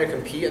out, we're going to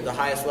compete at the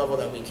highest level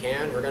that we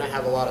can. We're going to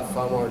have a lot of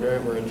fun while we're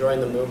doing it. We're enjoying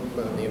the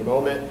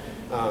moment.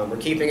 We're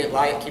keeping it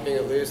light, keeping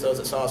it loose. Those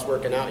that saw us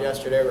working out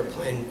yesterday, we're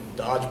playing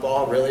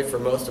dodgeball really for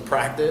most of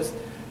practice.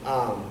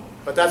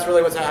 But that's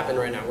really what's happening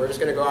right now. We're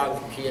just going to go out and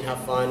compete and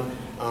have fun.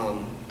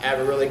 I have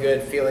a really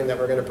good feeling that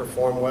we're going to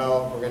perform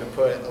well. We're going to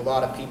put a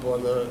lot of people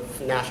in the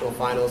national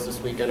finals this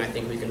weekend. I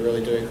think we can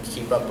really do it,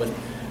 keep up with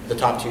the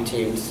top 2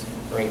 teams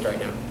ranked right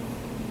now.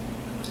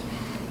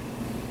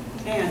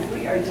 And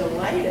we are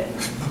delighted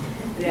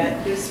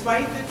that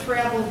despite the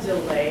travel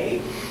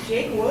delay,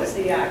 Jake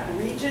Wozniak,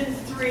 Region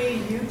 3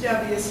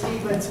 UW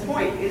Stevens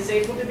Point, is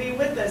able to be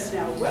with us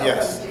now. Welcome,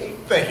 yes. Jake.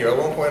 Thank you. At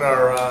one point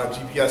our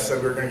GPS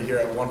said we were going to be here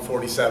at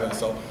 1:47,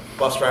 so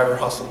bus driver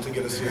hustled to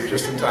get us here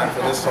just in time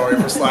for this. Sorry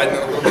for sliding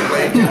in a little bit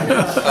late.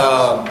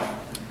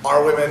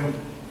 Our women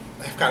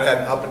have kind of had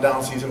an up and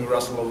down season. We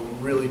wrestled a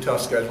really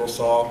tough schedule,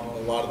 saw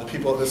a lot of the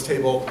people at this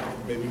table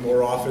maybe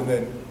more often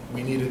than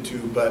we needed to,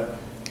 but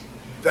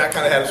that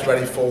kind of had us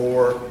ready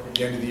for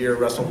the end of the year,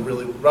 wrestle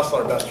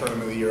our best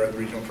tournament of the year at the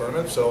regional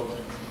tournament. So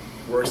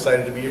we're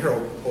excited to be here,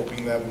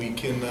 hoping that we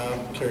can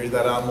carry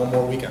that on one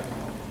more weekend.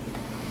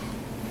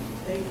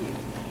 Thank you.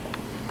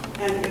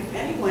 And if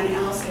anyone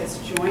else has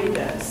joined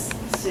us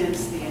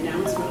since the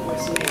announcement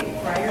was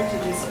made prior to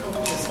this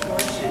coach's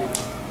portion,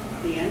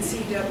 the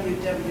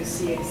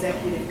NCWWC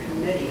Executive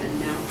Committee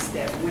announced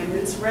that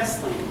women's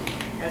wrestling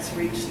has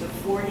reached the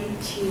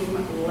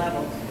 40-team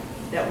level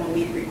that will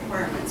meet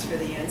requirements for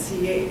the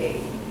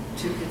NCAA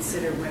to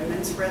consider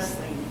women's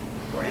wrestling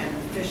for an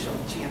official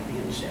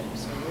championship.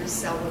 So we're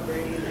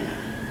celebrating that.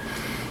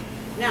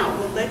 Now,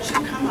 we'll let you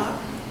come up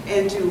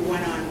and do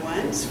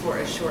one-on-ones for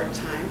a short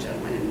time,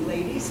 gentlemen and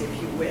ladies,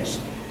 if you wish.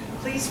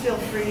 Please feel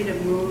free to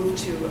move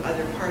to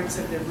other parts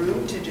of the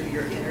room to do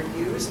your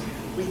interviews.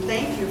 We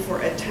thank you for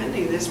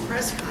attending this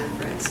press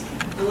conference.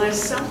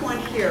 Unless someone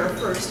here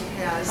first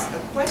has a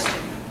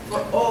question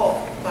for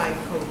all 5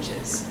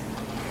 coaches.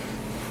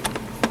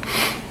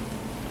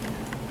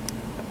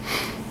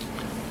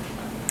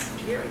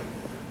 Gary.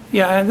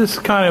 Yeah, and this is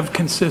kind of a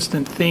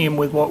consistent theme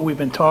with what we've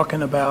been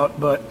talking about,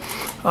 but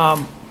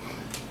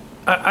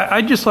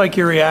I'd just like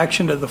your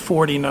reaction to the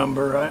 40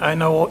 number. I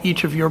know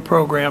each of your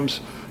programs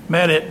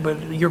met it,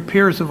 but your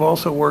peers have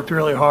also worked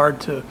really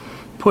hard to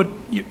put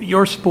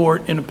your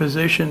sport in a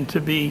position to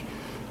be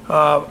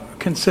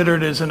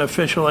considered as an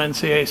official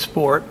NCAA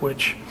sport,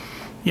 which,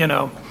 you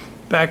know,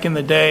 back in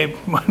the day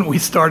when we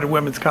started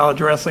women's college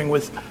wrestling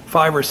with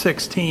 5 or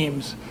 6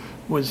 teams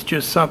was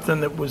just something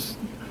that was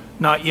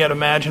not yet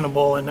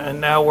imaginable,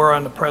 and now we're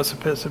on the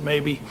precipice of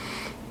maybe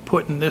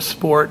putting this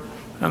sport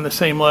on the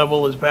same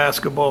level as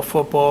basketball,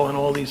 football, and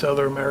all these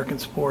other American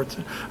sports.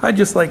 I'd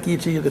just like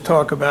each of you to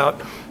talk about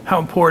how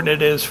important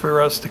it is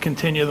for us to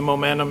continue the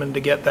momentum and to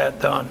get that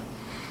done.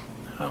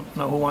 I don't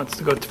know who wants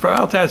to go.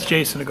 I'll ask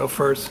Jason to go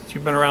first, since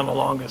you've been around the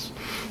longest.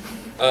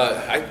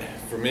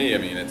 For me, I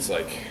mean, it's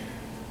like,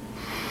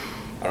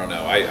 I don't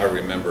know. I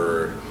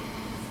remember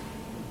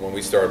when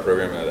we started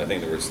programming, I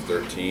think there was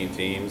 13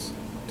 teams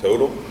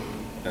total,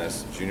 and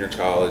that's junior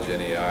college,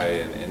 NAI,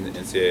 and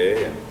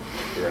NCAA, and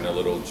we were in a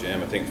little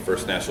gym. I think the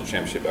first national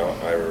championship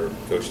I ever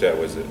coached at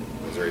was at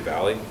Missouri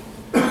Valley.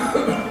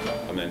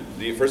 I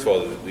mean, first of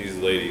all, these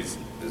ladies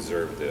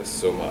deserve this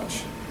so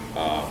much.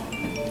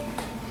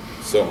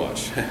 So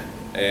much.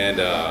 And,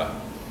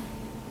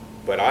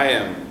 but I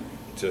am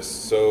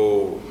just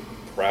so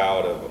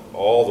proud of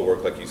all the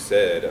work, like you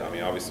said. I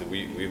mean, obviously,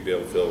 we've been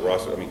able to fill the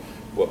roster. I mean,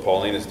 what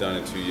Pauline has done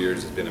in 2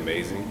 years has been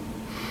amazing.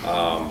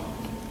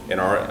 And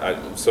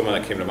someone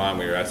that came to mind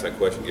when you were asked that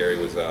question, Gary,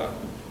 was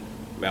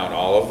Mount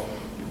Olive,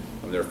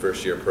 their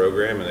first year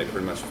program, and they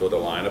pretty much filled a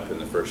lineup in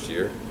the first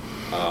year.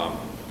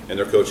 And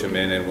they're coaching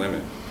men and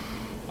women.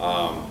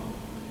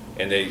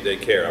 And they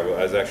care.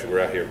 We're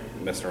out here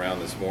messing around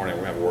this morning.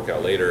 We're going to have a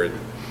workout later.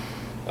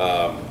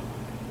 And,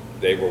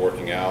 they were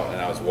working out, and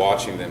I was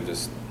watching them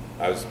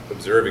I was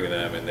observing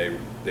them, and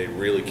they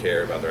really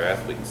care about their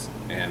athletes.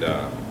 And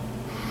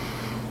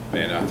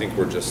man, I think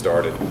we're just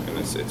started, and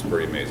it's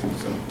pretty amazing.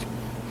 So.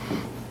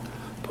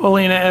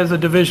 Paulina, as a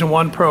Division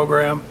I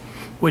program,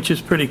 which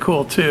is pretty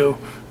cool too,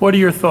 what are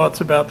your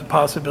thoughts about the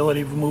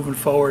possibility of moving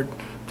forward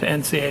to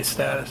NCAA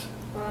status?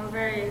 Well, I'm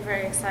very,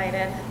 very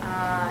excited.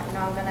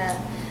 I'm going to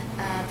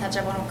touch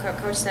up on what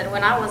Coach said.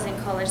 When I was in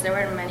college, there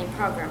weren't many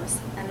programs,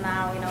 and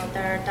now,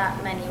 there are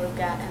that many. We've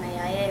got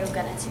NAIA, we've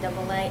got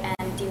NCAA,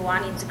 and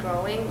D1 is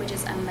growing, which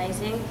is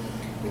amazing,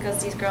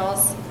 because these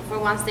girls, for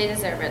once, they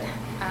deserve it.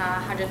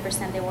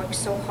 100%, they work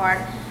so hard.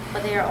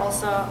 but they are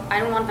also, I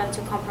don't want them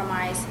to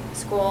compromise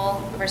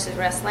school versus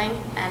wrestling,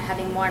 and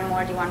having more and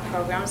more D1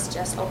 programs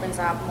just opens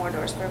up more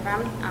doors for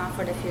them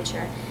for the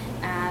future.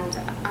 And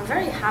I'm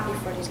very happy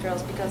for these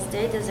girls because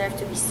they deserve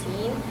to be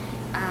seen.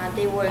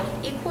 They work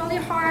equally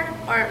hard,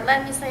 or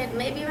let me say it,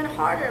 maybe even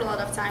harder a lot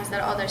of times than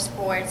other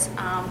sports.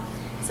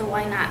 So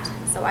why not?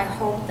 So I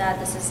hope that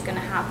this is going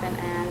to happen,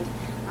 and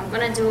I'm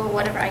going to do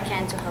whatever I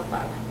can to help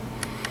out.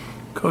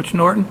 Coach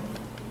Norton?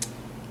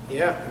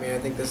 Yeah, I mean, I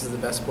think this is the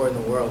best sport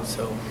in the world,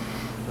 so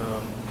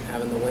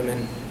having the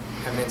women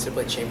have an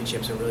NCAA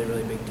championships is a really,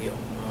 really big deal.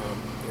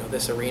 You know,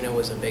 this arena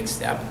was a big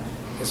step.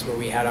 This is where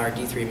we had our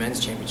D3 men's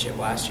championship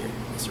last year.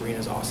 This arena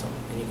is awesome,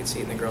 and you can see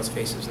it in the girls'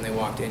 faces when they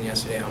walked in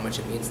yesterday how much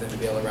it means to them to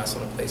be able to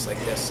wrestle in a place like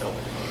this. So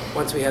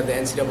once we have the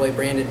NCAA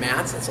branded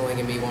mats, it's only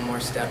going to be one more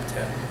step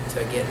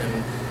to get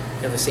them,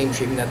 you know, the same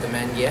treatment that the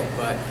men get.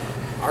 But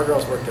our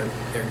girls worked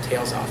their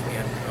tails off,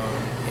 man,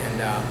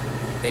 and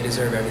they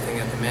deserve everything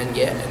that the men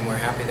get, and we're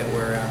happy that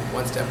we're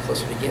one step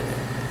closer to getting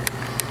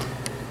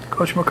it.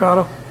 Coach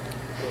Mercado?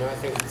 You know, I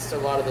think it's a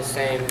lot of the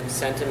same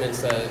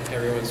sentiments that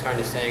everyone's kind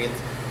of saying.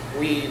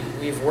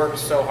 We've worked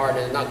so hard,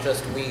 and not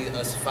just we,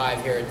 us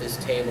five here at this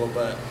table,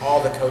 but all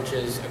the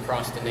coaches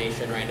across the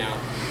nation right now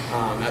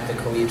at the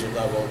collegiate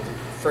level.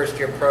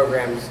 First-year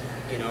programs,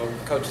 you know,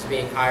 coaches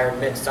being hired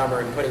midsummer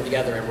and putting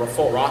together a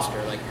full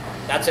roster. Like,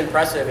 that's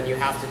impressive, and you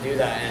have to do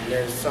that. And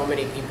there's so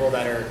many people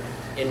that are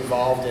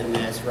involved in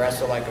this,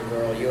 Wrestle Like a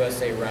Girl,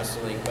 USA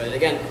Wrestling. But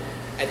again,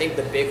 I think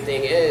the big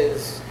thing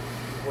is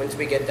once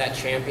we get that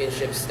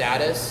championship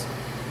status,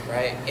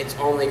 right, it's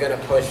only going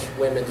to push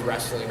women's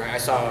wrestling, right? I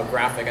saw a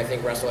graphic, I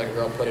think Wrestle Like a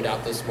Girl put it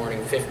out this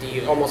morning,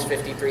 almost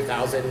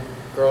 53,000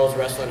 girls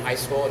wrestle in high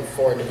school in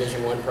 4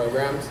 Division I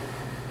programs.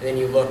 And then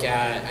you look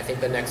at, I think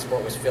the next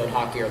sport was field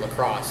hockey or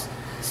lacrosse.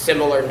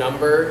 Similar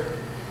number,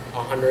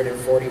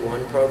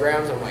 141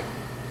 programs. I'm like,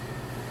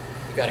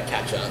 you got to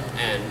catch up.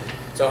 And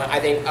so I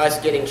think us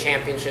getting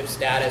championship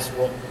status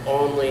will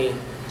only,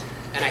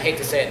 and I hate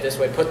to say it this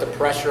way, put the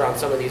pressure on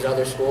some of these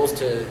other schools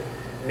to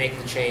make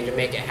the change and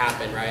make it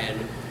happen, right?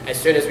 And as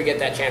soon as we get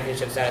that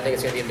championship status, I think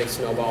it's going to be a big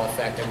snowball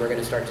effect, and we're going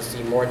to start to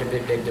see more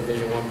big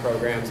Division I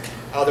programs,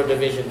 other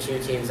Division II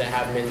teams that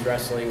have men's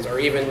wrestlings, or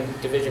even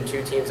Division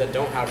II teams that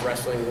don't have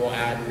wrestling will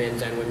add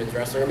men's and women's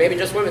wrestling, or maybe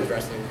just women's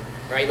wrestling,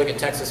 right? You look at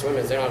Texas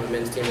Women's, they don't have a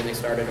men's team, and they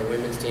started a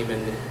women's team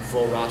and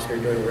full roster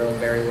doing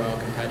very well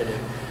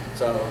competitive.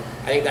 So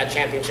I think that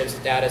championship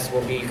status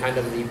will be kind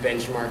of the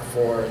benchmark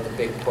for the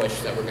big push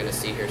that we're going to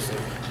see here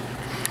soon.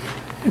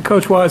 And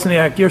Coach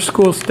Wozniak, your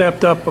school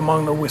stepped up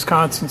among the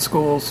Wisconsin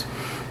schools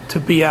to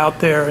be out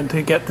there and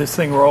to get this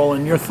thing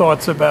rolling. Your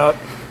thoughts about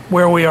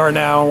where we are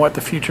now and what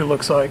the future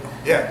looks like?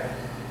 Yeah,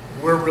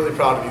 we're really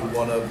proud to be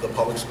one of the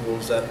public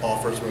schools that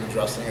offers women's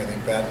wrestling. I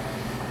think that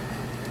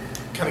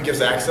kind of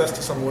gives access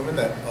to some women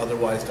that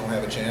otherwise don't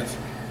have a chance.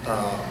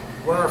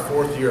 We're in our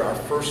 4th year. Our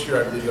first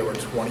year, I believe there were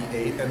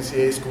 28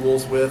 NCAA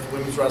schools with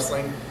women's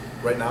wrestling.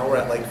 Right now we're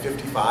at like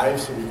 55,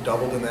 so we've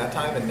doubled in that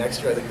time. And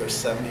next year I think there's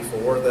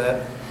 74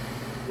 that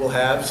we'll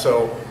have.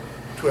 So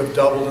to have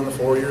doubled in the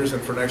 4 years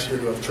and for next year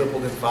to have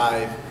tripled in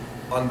 5,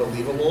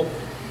 unbelievable.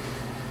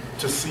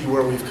 To see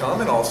where we've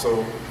come, and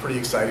also pretty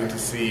exciting to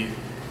see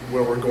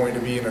where we're going to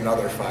be in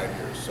another 5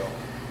 years. So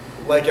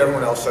like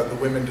everyone else said, the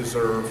women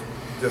deserve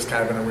this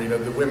kind of an arena.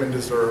 The women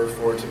deserve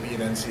for it to be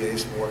an NCAA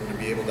sport and to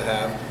be able to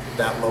have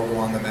that logo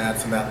on the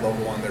mats and that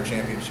logo on their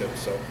championships.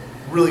 So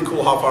really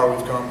cool how far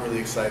we've come, really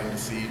exciting to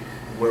see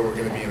where we're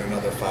going to be in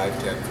another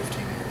 5, 10,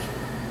 15 years.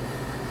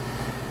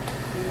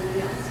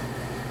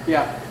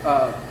 Yeah,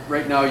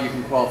 right now you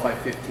can qualify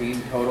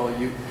 15 total.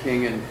 You,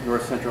 King and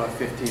North Central have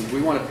 15.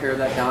 We want to pare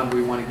that down. Do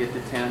we want to get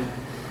to 10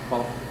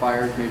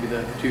 qualifiers, maybe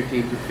the 2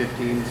 teams of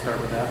 15, start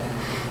with that?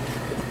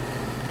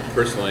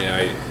 Personally,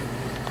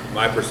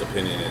 my personal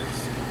opinion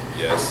is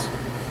yes,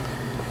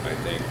 I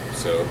think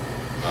so.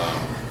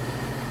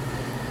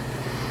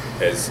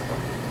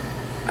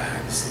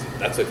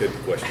 That's a good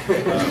question.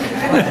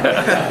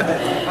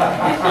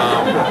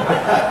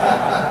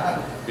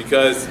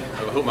 Because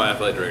I hope my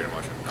athletic director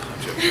watching.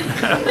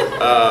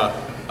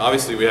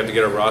 Obviously, we have to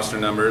get our roster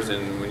numbers,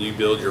 and when you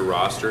build your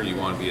roster, you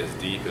want to be as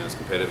deep and as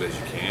competitive as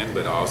you can.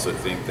 But I also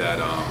think that,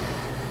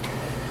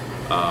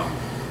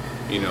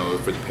 you know,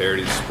 for the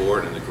parity of the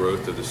sport and the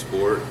growth of the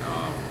sport,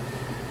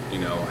 you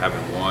know,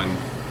 having one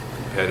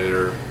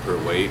competitor per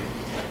weight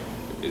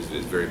is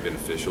very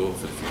beneficial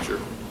for the future.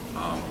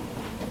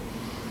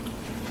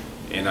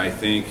 And I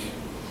think,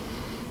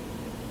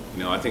 you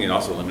know, I think it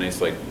also eliminates,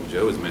 like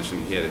Joe was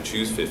mentioning, he had to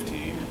choose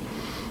 15.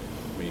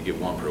 When you get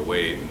one per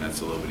weight, and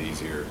that's a little bit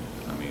easier.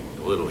 I mean,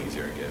 a little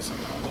easier, I guess,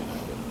 sometimes. You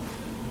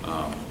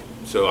know,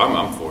 but, so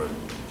I'm for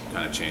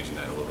kind of changing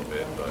that a little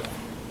bit, but.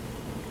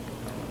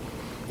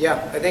 Yeah,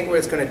 I think what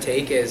it's going to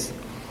take is,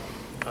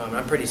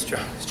 I'm pretty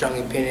strongly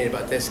opinionated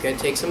about this. It's going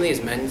to take some of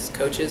these men's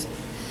coaches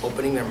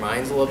opening their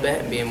minds a little bit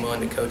and being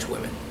willing to coach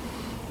women.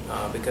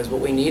 Because what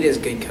we need is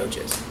good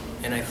coaches.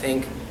 And I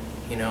think,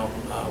 you know,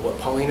 what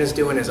Paulina's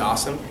doing is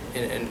awesome.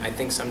 And I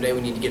think someday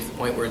we need to get to the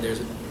point where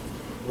there's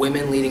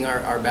women leading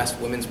our best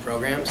women's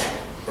programs.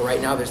 But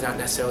right now, there's not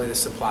necessarily the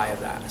supply of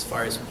that as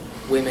far as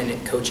women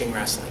coaching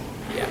wrestling.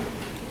 Yeah.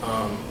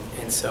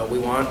 And so we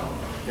want,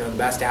 the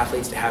best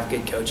athletes to have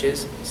good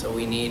coaches. So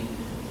we need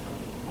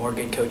more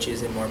good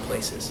coaches in more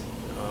places.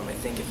 I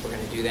think if we're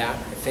going to do that,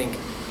 I think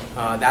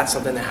that's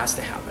something that has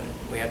to happen.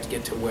 We have to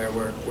get to where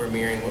we're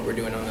mirroring what we're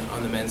doing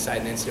on the men's side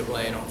in the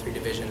NCAA in all 3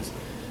 divisions.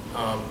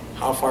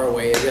 How far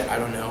away is it? I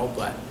don't know,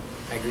 but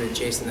I agree with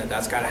Jason that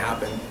that's got to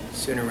happen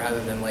sooner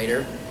rather than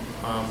later.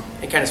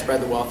 And kind of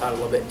spread the wealth out a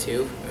little bit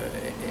too,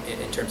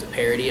 in terms of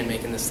parity and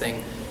making this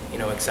thing,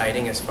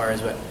 exciting as far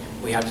as what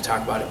we have to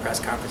talk about at press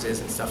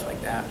conferences and stuff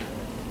like that.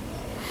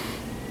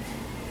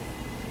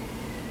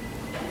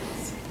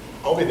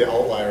 I'll be the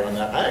outlier on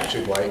that. I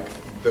actually like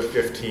the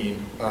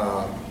 15.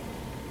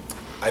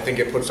 I think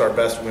it puts our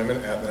best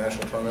women at the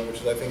national tournament,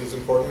 which I think is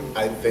important.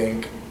 I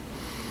think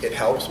it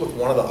helps with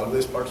one of the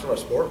ugliest parts of our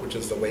sport, which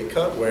is the weight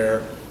cut,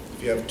 where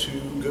if you have 2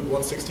 good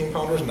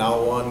 116-pounders,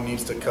 now one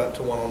needs to cut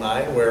to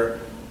 109, where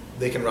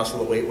they can wrestle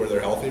the weight where they're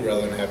healthy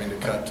rather than having to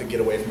cut to get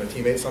away from a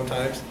teammate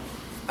sometimes.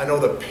 I know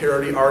the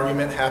parity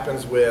argument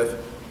happens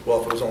with,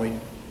 well, if it was only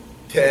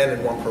 10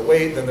 and 1 per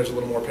weight, then there's a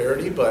little more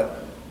parity,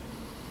 but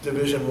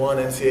Division I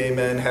NCAA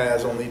men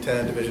has only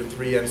 10, Division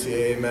III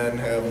NCAA men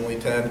have only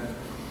 10.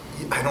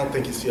 I don't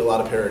think you see a lot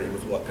of parity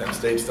with what Penn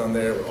State's done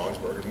there, what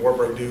Augsburg and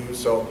Wartburg do,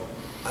 so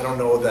I don't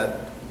know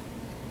that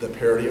the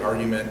parity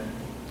argument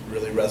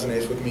really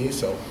resonates with me,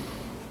 so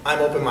I'm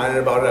open-minded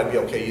about it. I'd be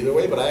okay either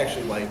way, but I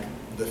actually like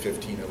the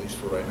 15, at least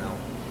for right now.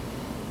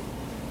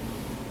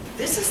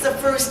 This is the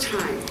first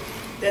time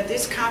that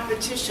this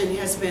competition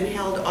has been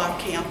held off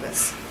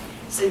campus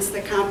since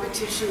the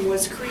competition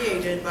was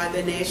created by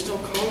the National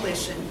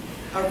Coalition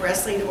of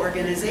Wrestling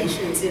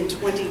Organizations in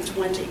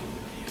 2020.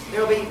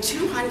 There will be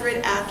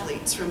 200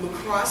 athletes from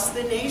across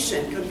the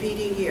nation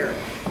competing here,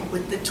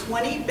 with the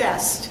 20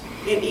 best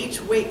in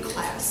each weight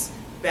class,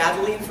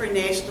 battling for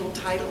national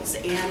titles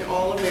and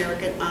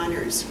All-American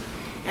honors.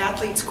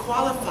 Athletes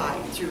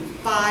qualified through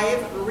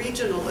 5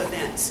 regional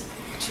events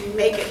to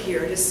make it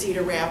here to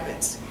Cedar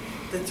Rapids.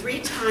 The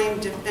 3-time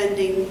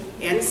defending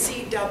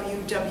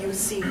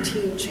NCWWC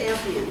team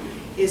champion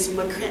is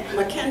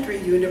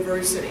McKendree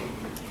University.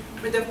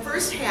 For the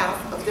first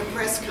half of the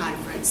press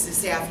conference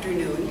this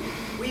afternoon,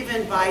 we've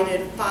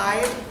invited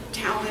 5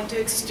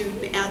 talented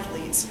student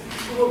athletes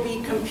who will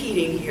be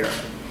competing here.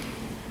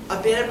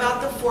 A bit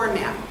about the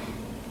format.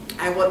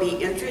 I will be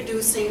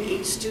introducing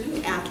each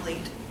student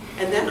athlete,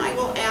 and then I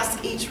will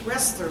ask each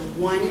wrestler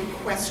 1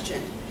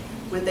 question.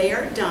 When they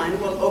are done,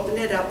 we'll open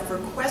it up for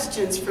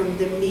questions from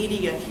the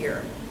media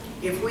here.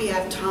 If we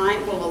have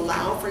time, we'll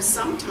allow for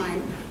some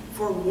time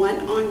for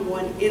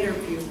one-on-one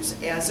interviews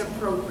as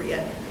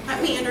appropriate.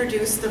 Let me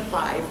introduce the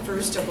 5,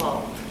 first of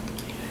all.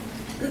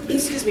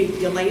 Excuse me,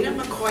 Yelena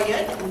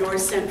McCoy,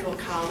 North Central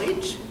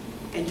College,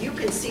 and you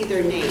can see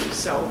their names,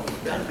 so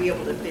you've got to be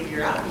able to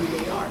figure out who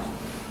they are.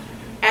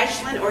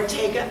 Ashlyn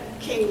Ortega,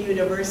 King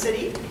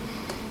University.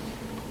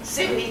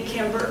 Sydney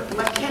Kimber,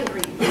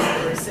 McKendree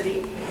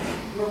University.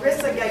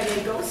 Marissa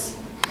Gallegos,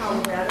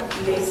 Colorado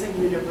Mesa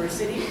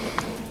University.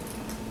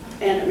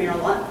 And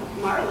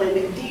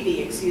Marlon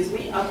Dede,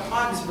 of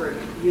Augsburg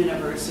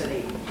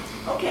University.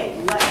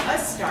 Okay, let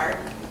us start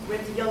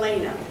with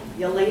Yelena.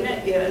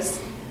 Yelena is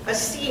a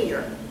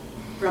senior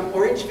from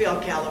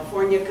Orangeville,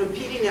 California,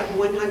 competing at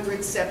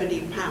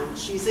 170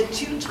 pounds. She's a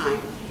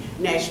 2-time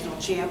national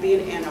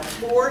champion and a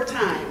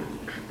 4-time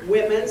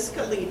women's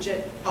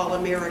collegiate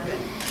All-American.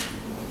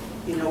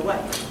 You know what?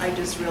 I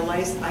just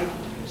realized I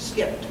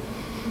skipped.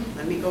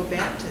 Let me go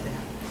back to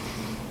that.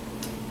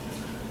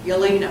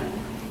 Yelena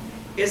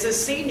is a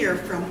senior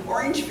from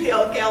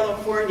Orangeville,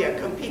 California,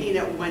 competing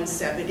at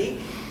 170.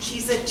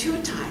 She's a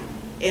 2-time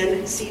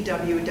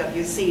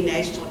NCWWC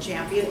national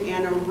champion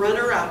and a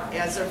runner-up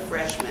as a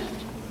freshman.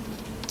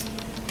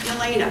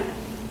 Yelena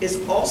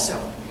is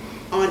also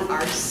on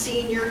our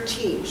senior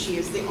team. She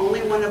is the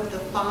only one of the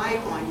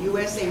 5 on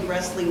USA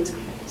Wrestling's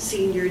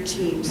senior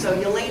team. So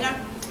Yelena,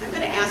 I'm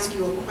going to ask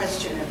you a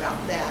question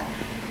about that.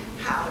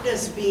 How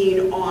does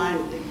being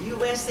on the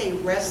USA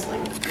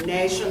Wrestling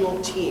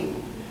national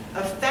team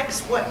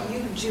affects what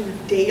you do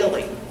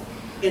daily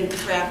in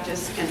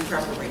practice and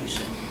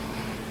preparation?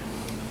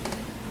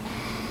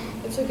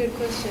 That's a good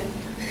question.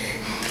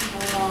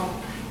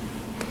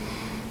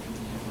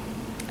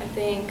 I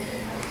think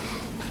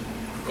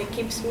it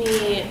keeps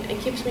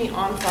me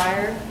on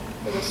fire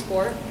for the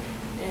sport,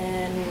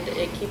 and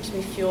it keeps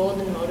me fueled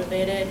and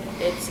motivated.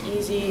 It's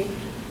easy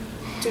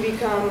to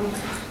become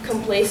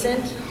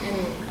complacent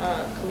in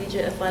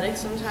collegiate athletics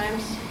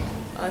sometimes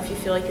if you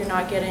feel like you're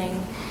not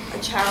getting a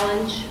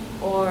challenge,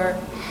 or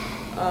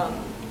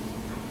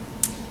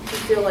you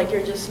feel like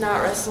you're just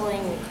not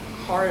wrestling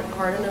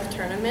hard enough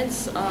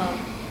tournaments.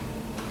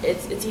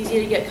 It's easy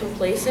to get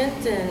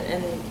complacent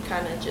and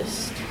kind of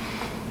just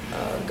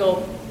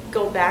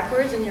go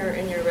backwards in your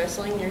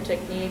wrestling, your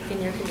technique,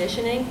 and your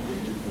conditioning.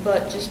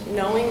 But just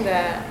knowing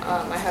that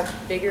I have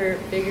bigger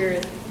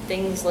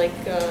things like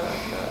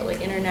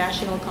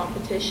international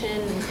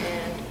competition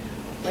and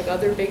like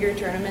other bigger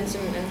tournaments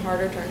and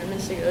harder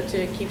tournaments to go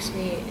to. It keeps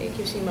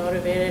me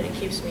motivated. It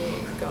keeps me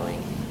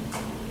going.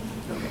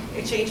 Okay.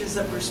 It changes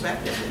the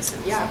perspective.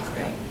 Yeah.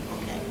 Right.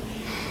 Okay.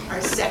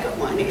 Our second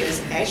one is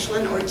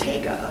Ashlyn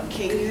Ortega of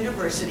King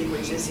University,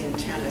 which is in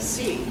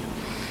Tennessee.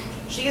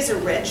 She is a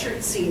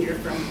redshirt senior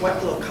from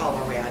Pueblo,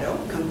 Colorado,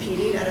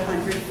 competing at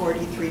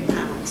 143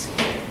 pounds.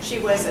 She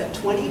was a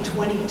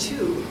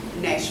 2022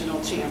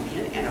 national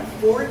champion and a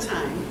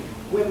 4-time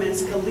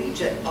Women's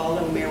Collegiate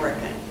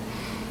All-American.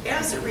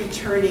 As a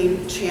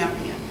returning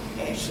champion,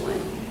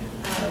 Ashlyn,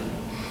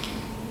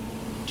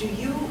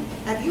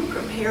 have you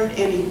prepared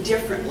any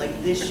differently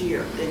this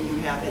year than you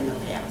have in the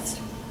past?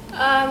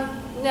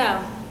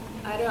 No,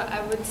 I don't.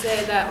 I would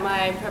say that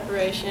my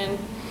preparation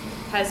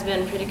has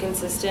been pretty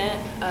consistent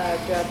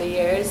throughout the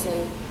years,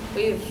 and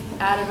we've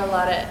added a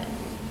lot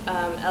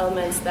of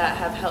elements that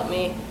have helped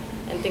me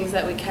and things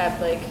that we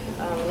kept. Like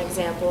an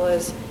example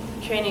is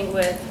training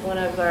with one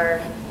of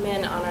our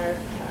men on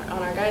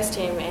our guys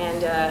team,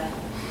 and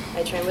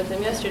I trained with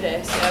him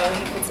yesterday. So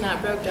if it's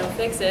not broke, don't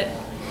fix it,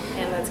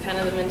 and that's kind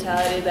of the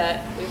mentality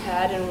that we've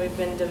had, and we've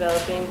been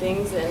developing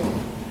things,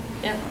 and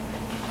yeah.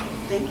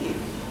 Thank you.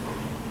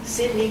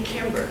 Sydney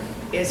Kimber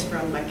is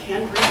from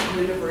McHenry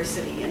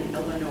University in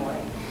Illinois.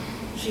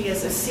 She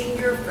is a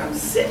senior from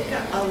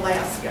Sitka,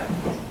 Alaska,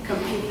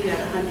 competing at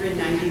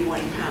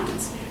 191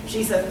 pounds.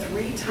 She's a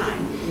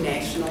 3-time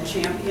national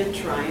champion,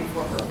 trying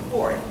for her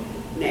 4th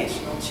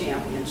national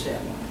championship.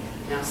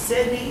 Now,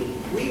 Sydney,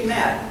 we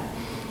met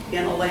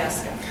in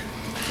Alaska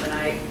when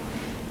I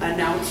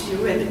announced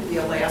you in the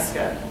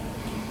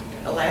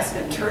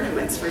Alaskan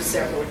tournaments for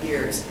several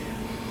years.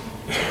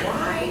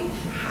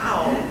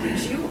 How did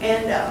you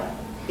end up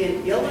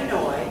in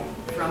Illinois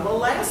from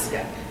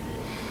Alaska?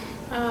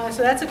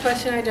 So that's a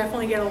question I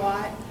definitely get a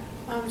lot.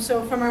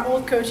 So from our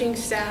old coaching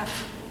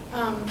staff,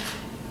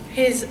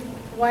 his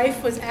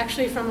wife was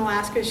actually from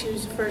Alaska. She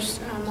was the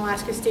first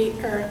Alaska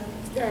state or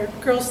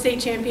girls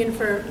state champion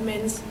for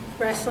men's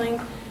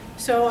wrestling.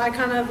 So I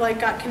kind of like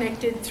got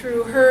connected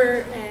through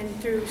her and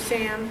through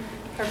Sam,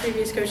 our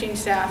previous coaching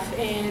staff,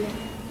 and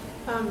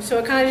so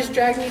it kind of just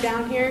dragged me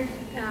down here.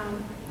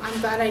 I'm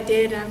glad I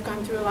did, and I've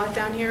gone through a lot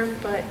down here,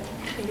 but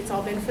I think it's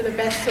all been for the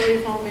best to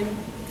leave home and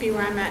be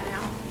where I'm at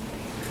now.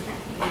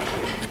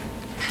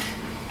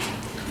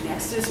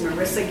 Next is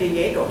Marissa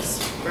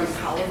Gallegos from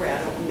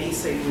Colorado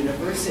Mesa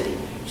University.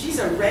 She's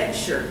a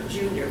redshirt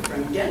junior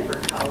from Denver,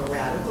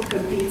 Colorado, who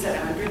competes at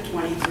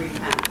 123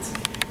 pounds.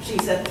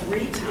 She's a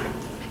 3-time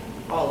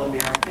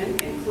All-American,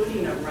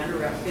 including a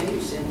runner-up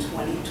finish in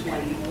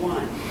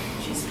 2021.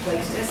 She's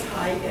placed as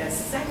high as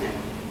 2nd.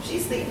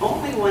 She's the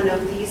only one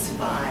of these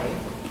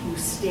 5 who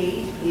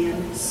stayed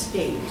in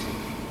state.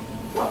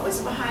 What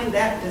was behind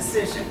that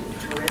decision,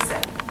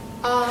 Marissa?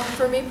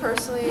 For me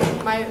personally,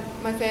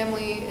 my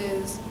family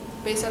is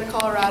based out of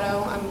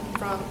Colorado.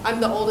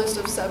 I'm the oldest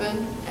of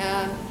 7,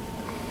 and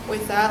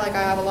with that, like,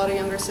 I have a lot of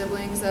younger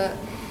siblings that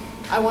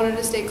I wanted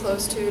to stay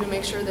close to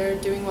make sure they're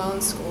doing well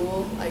in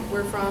school. Like,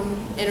 we're from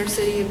inner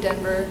city of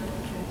Denver.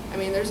 I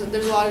mean, there's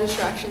a lot of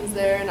distractions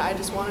there, and I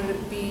just wanted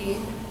to be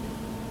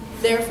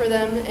there for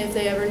them if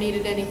they ever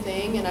needed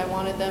anything, and I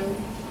wanted them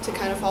to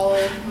kind of follow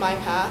my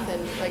path.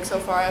 And like, so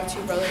far I have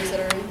 2 brothers that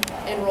are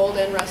enrolled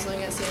in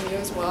wrestling at CMU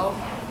as well.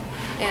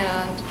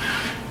 And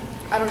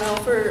I don't know,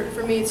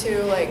 for me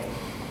too, like,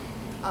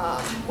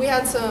 we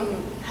had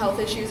some health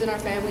issues in our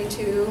family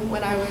too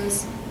when I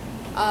was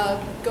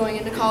going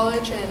into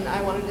college, and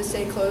I wanted to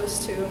stay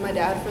close to my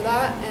dad for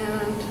that,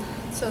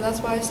 and so that's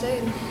why I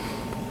stayed.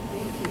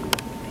 Thank you.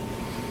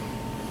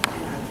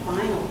 And our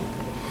final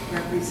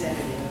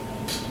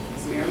representative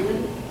is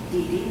Marilyn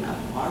Deedy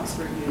of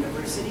Augsburg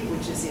University,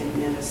 which is in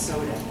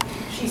Minnesota.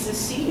 She's a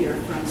senior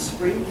from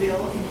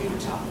Springville,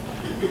 Utah,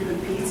 who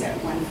competes at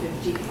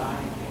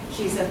 155.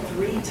 She's a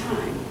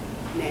 3-time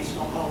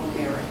National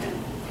All-American.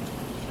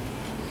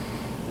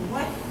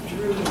 What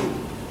drew you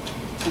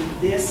to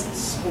this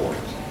sport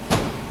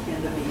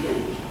in the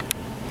beginning?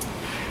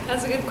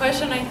 That's a good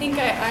question. I think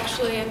I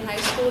actually in high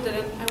school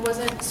I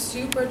wasn't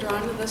super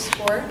drawn to the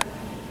sport,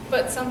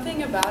 but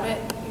something about it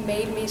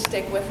made me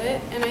stick with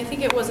it. And I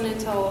think it wasn't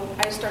until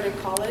I started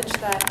college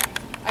that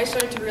I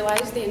started to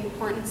realize the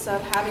importance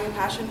of having a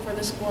passion for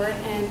the sport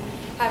and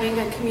having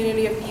a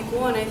community of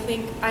people. And I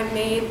think I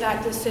made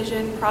that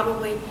decision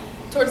probably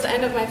towards the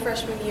end of my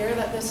freshman year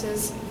that this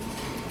is,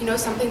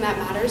 something that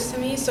matters to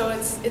me. So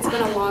it's been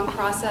a long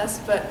process,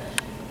 but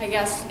I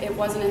guess it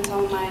wasn't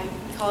until my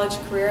college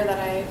career that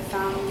I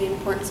found the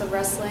importance of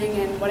wrestling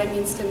and what it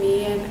means to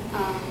me, and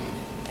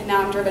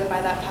now I'm driven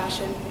by that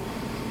passion.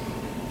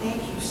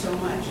 Thank you so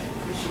much. I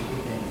appreciate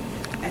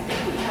it. I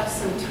think we have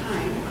some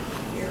time,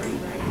 Gary,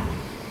 right?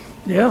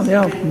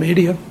 Yeah,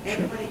 media.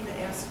 Everybody could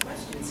ask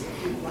questions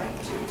if you'd like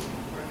to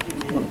for a few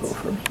minutes. I'll go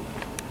first.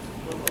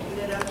 We'll open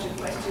it up to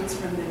questions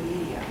from the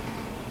media.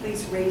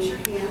 Please raise your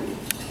hand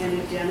and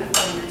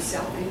identify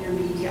yourself and your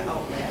media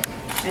outlet,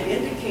 and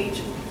indicate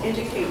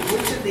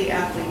which of the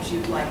athletes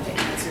you'd like to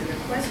answer the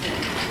question,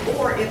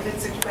 or if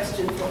it's a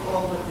question for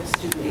all of the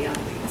student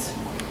athletes.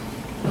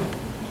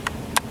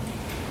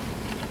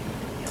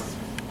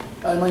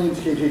 My name is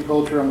KJ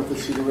Pilcher. I'm with the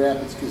Cedar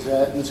Rapids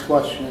Gazette, and this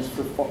question is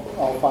for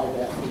all 5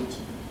 athletes.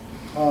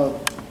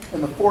 In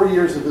the 4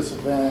 years of this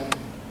event,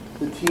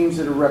 the teams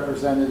that are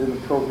represented in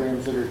the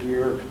programs that are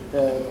here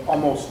have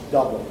almost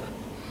doubled.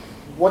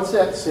 What's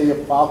that say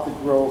about the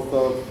growth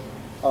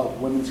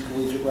of women's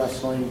collegiate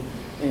wrestling,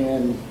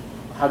 and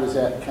how does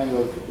that kind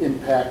of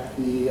impact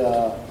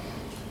the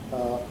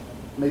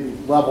maybe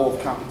level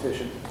of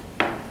competition?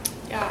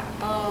 Yeah,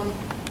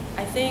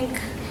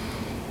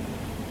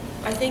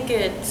 I think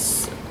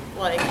it's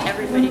like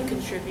everybody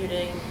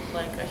contributing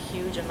like a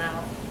huge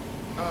amount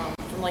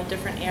from like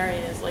different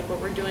areas, like what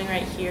we're doing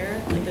right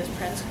here, like this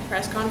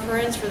press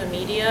conference for the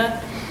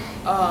media.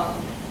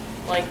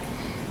 Like,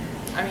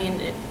 I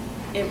mean,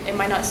 it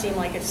might not seem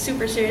like it's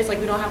super serious, like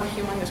we don't have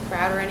a humongous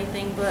crowd or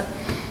anything, but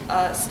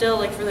still,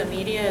 like for the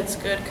media, it's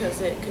good because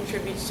it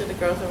contributes to the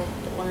growth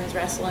of women's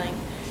wrestling.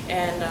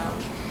 And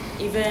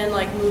even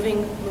like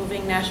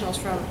moving nationals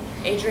from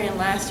Adrian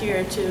last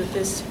year to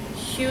this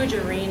huge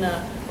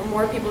arena where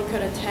more people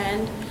could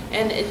attend,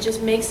 and it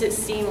just makes it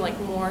seem like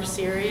more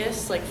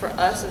serious, like for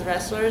us as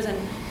wrestlers, and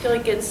I feel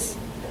like it's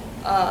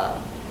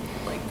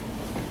like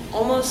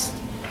almost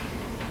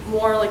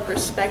more like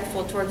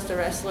respectful towards the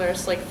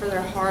wrestlers, like for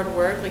their hard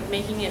work, like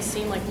making it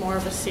seem like more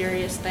of a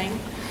serious thing.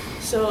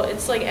 So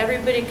it's like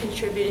everybody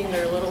contributing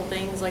their little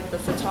things, like the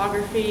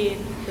photography,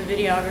 the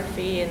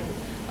videography, and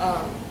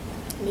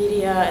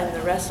media, and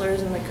the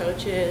wrestlers and the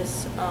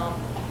coaches.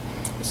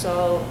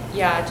 So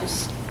yeah,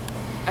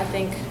 I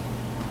think,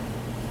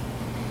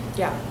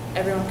 yeah,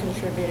 everyone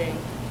contributing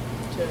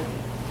to it.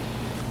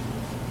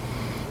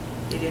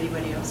 Did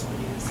anybody else want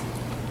to use?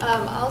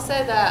 I'll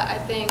say that I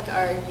think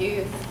our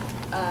youth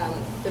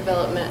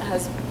development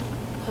has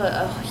put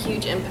a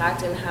huge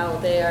impact in how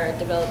they are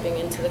developing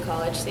into the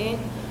college scene.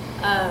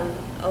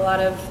 A lot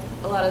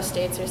of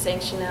states are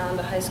sanctioned now on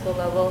the high school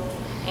level,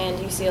 and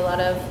you see a lot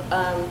of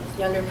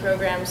younger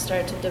programs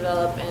start to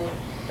develop, and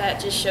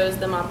that just shows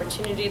them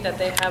opportunity that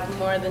they have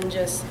more than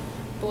just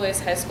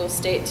boys high school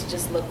state to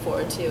just look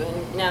forward to.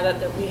 And now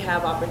that we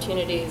have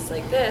opportunities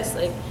like this,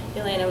 like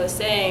Elena was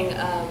saying,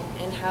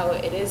 and how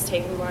it is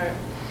taken more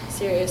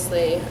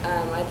seriously,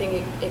 I think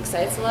it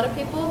excites a lot of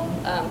people,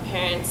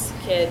 parents,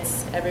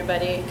 kids,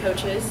 everybody,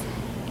 coaches,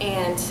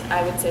 and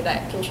I would say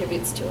that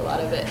contributes to a lot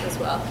of it as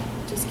well,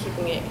 just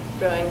keeping it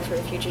growing for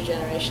future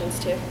generations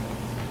too.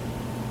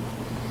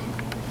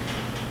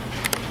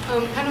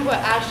 Kind of what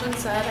Ashlyn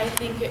said, I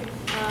think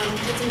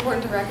it's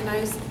important to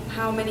recognize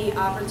how many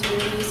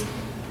opportunities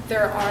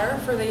there are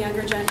for the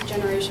younger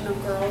generation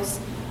of girls.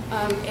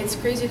 It's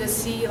crazy to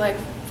see, like,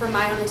 from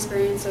my own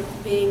experience of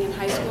being in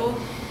high school,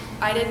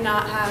 I did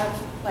not have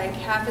like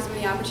half as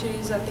many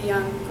opportunities that the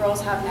young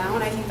girls have now,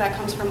 and I think that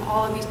comes from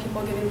all of these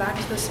people giving back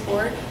to the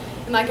sport.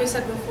 And like I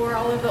said before,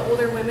 all of the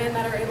older women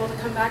that are able to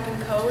come back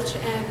and coach,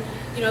 and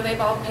you know,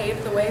 they've all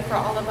paved the way for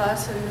all of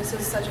us, and this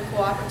is such a cool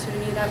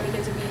opportunity that we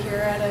get to be here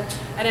at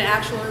an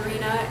actual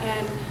arena.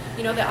 And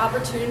you know, the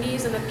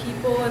opportunities and the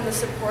people and the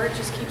support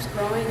just keeps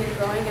growing and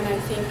growing, and I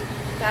think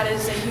that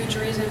is a huge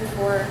reason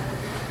for,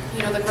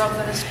 you know, the growth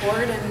of the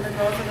sport and the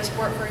growth of the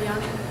sport for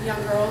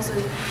young girls.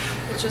 And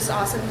it's just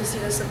awesome to see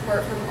the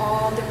support from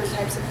all different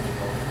types of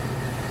people.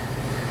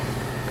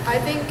 I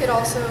think it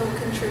also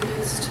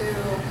contributes to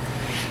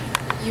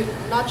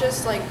not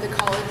just like the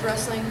college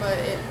wrestling, but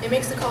it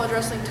makes the college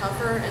wrestling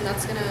tougher, and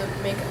that's going to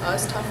make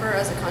us tougher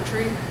as a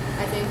country.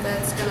 I think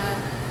that's going to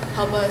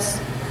help us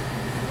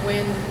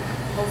win,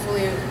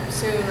 hopefully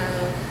soon,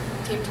 a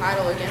team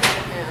title against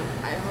Japan.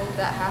 I hope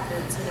that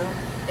happens. You know,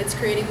 it's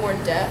creating more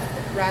depth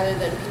rather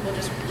than people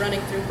just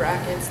running through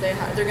brackets. They're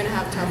going to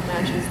have tough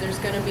matches. There's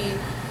going to be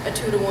a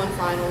 2-1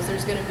 finals.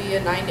 There's going to be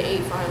a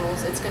 9-8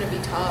 finals. It's going to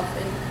be tough,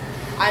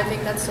 and I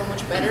think that's so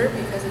much better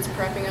because it's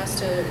prepping us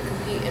to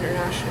compete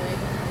internationally.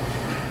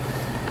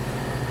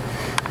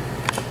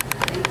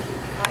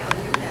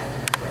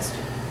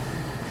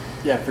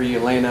 Yeah, for you,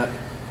 Elena,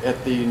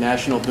 at the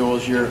national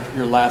duels, your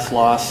last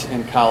loss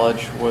in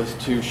college was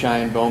to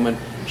Cheyenne Bowman.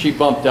 She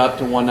bumped up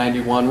to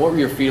 191. What were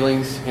your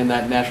feelings in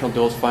that national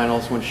duels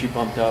finals when she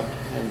bumped up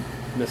and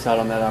missed out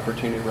on that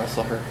opportunity to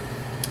wrestle her?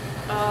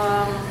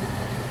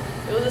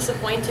 It was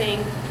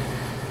disappointing.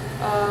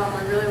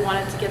 I really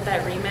wanted to get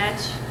that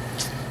rematch,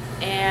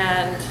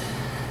 and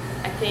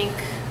I think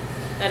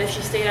that if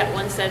she stayed at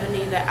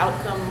 170, the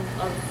outcome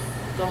of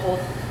the whole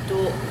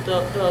duel,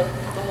 the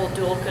whole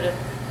duel could have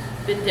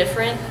been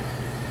different.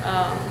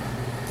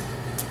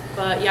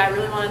 But yeah, I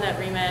really wanted that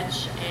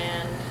rematch,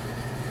 and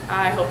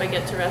I hope I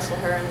get to wrestle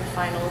her in the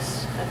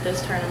finals at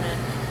this tournament.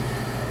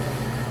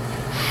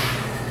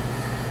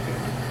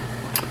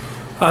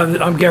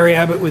 I'm Gary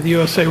Abbott with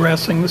USA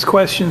Wrestling. This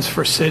question's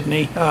for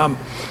Sydney.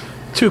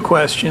 Two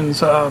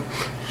questions.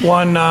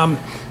 One,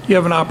 you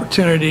have an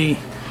opportunity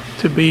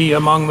to be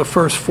among the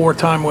first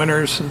 4-time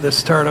winners of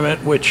this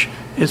tournament, which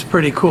is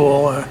pretty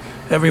cool.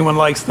 Everyone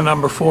likes the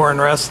number 4 in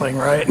wrestling,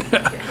 right?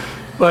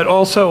 But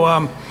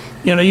also,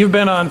 you know, you've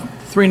been on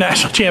 3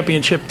 national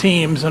championship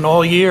teams, and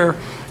all year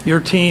your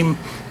team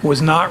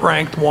was not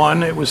ranked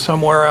 1. It was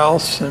somewhere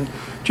else. And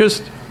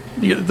just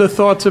the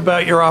thoughts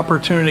about your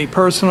opportunity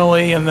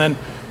personally, and then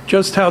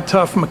just how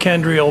tough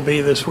McKendree will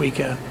be this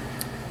weekend.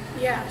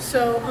 Yeah,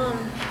 so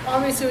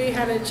obviously we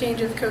had a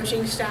change of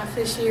coaching staff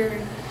this year,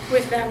 and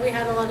with that we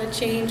had a lot of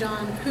change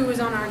on who was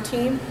on our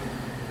team.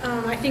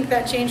 I think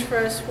that change for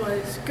us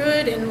was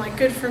good and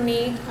good for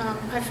me.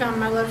 I found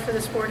my love for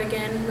the sport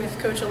again with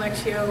Coach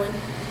Alexio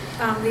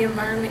and the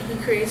environment he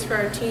creates for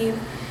our team.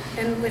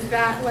 And with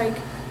that,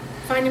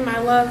 finding my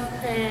love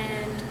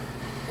and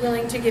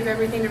willing to give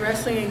everything to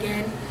wrestling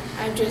again,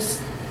 I've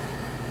just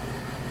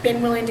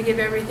been willing to give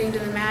everything to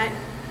the mat.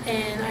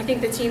 And I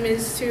think the team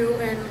is too.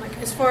 And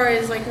as far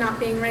as not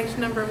being ranked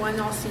 #1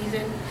 all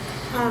season,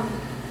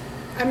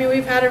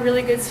 we've had a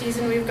really good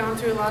season. We've gone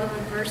through a lot of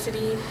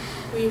adversity.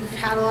 We've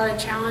had a lot of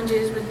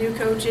challenges with new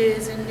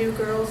coaches and new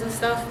girls and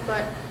stuff,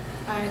 but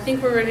I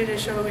think we're ready to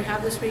show what we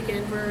have this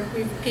weekend.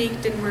 We've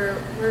peaked and we're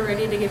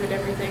ready to give it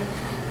everything.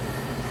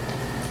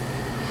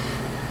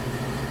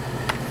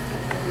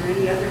 Are there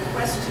any other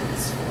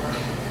questions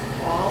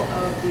for all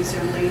of these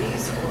young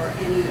ladies or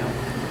any of them?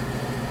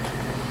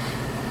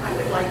 I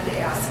would like to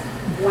ask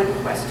one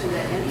question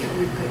that any of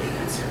you could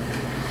answer.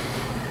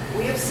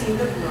 We have seen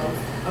the growth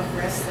of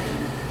wrestling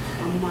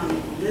among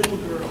little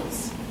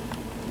girls.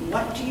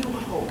 What do you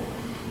hope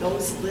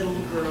those little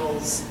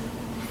girls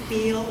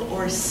feel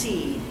or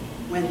see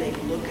when they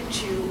look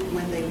at you,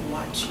 when they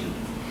watch you?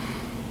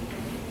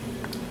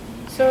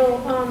 So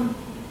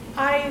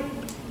I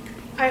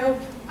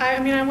hope,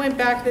 I went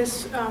back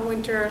this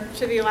winter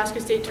to the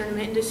Alaska State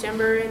Tournament in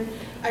December, and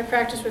I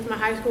practiced with my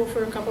high school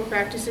for a couple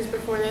practices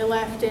before they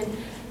left, and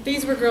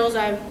these were girls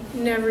I've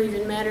never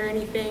even met or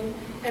anything,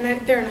 and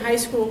they're in high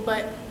school,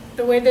 but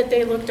the way that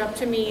they looked up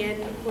to me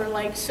and were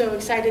so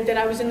excited that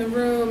I was in the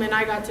room and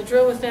I got to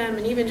drill with them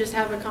and even just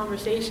have a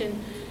conversation.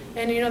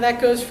 And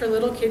that goes for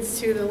little kids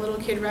too, the Little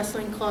Kid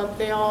Wrestling Club.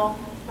 They all,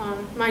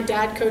 my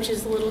dad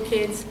coaches the little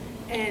kids,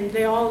 and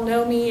they all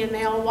know me and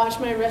they all watch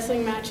my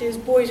wrestling matches,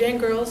 boys and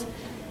girls.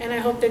 And I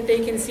hope that they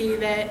can see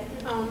that,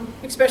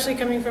 especially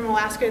coming from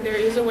Alaska, there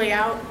is a way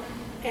out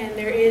and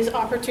there is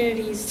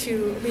opportunities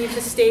to leave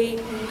the state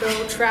and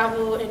go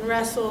travel and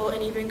wrestle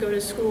and even go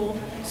to school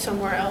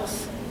somewhere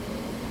else.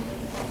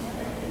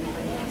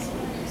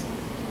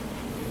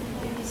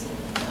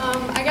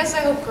 I guess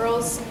I hope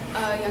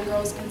young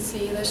girls can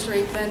see the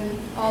strength in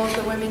all of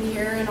the women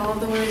here and all of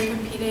the women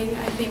competing.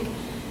 I think,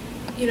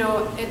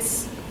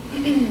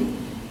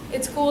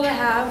 it's cool to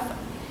have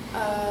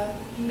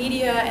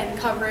media and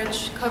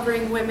coverage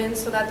covering women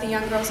so that the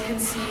young girls can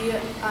see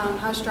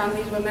how strong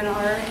these women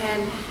are.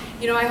 And,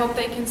 I hope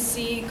they can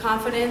see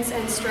confidence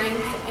and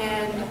strength,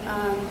 and,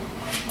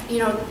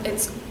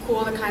 it's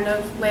cool to kind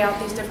of lay out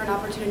these different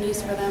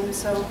opportunities for them.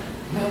 So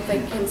I hope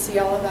they can see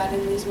all of that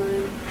in these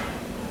women.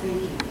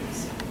 Thank you.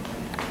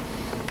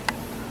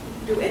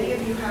 Do any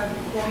of you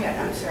have, go ahead,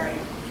 I'm sorry.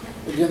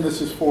 Again,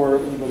 this is for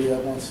anybody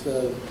that wants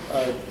to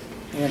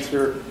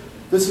answer.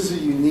 This is a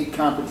unique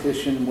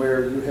competition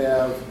where you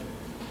have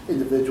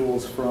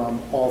individuals from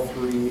all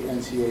three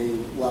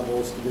NCAA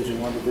levels,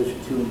 Division I, Division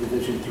II, and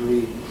Division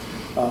III.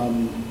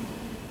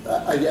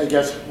 I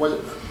guess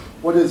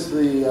what is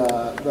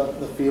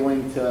the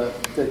feeling to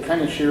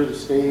kind of share the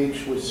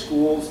stage with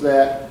schools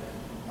that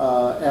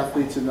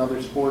athletes in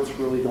other sports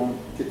really don't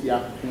get the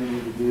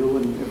opportunity to do,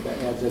 and if that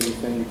adds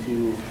anything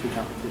to the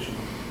competition?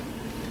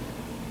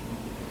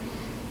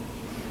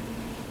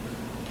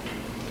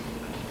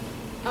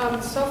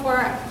 So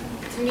far,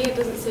 to me, it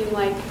doesn't seem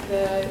like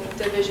the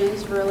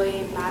divisions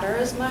really matter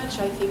as much.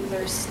 I think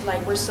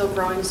we're still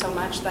growing so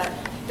much that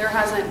there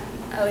hasn't,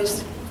 at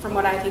least from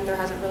what I think, there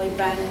hasn't really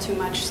been too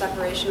much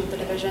separation of the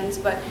divisions.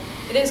 But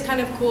it is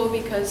kind of cool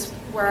because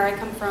where I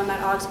come from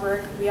at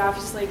Augsburg, we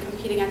obviously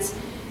compete against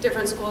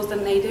different schools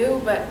than they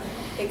do, but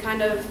it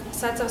kind of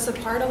sets us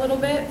apart a little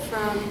bit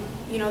from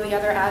the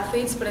other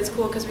athletes. But it's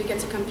cool because we get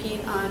to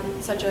compete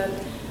on such a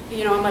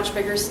a much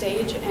bigger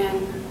stage,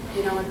 and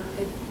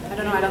I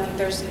don't know, I don't think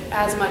there's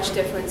as much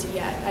difference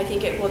yet. I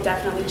think it will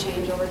definitely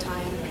change over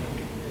time.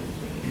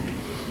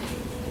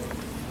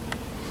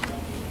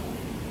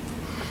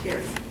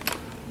 Here.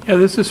 Yeah,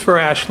 this is for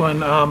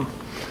Ashlyn.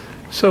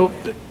 So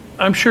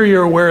I'm sure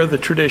you're aware of the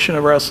tradition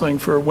of wrestling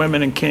for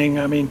women in King.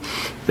 I mean,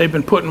 they've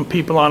been putting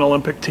people on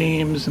Olympic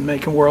teams and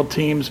making world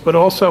teams, but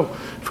also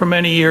for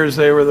many years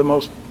they were the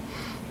most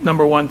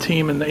 #1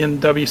 team in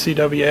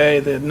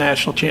WCWA, the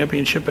national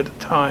championship at the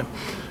time.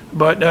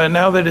 But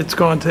now that it's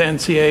gone to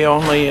NCAA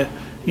only,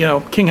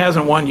 King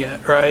hasn't won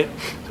yet, right?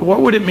 So what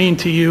would it mean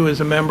to you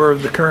as a member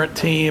of the current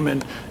team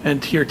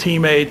and to your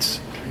teammates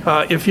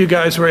if you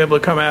guys were able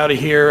to come out of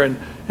here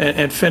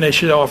and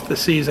finish it off the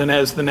season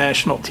as the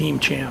national team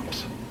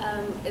champs?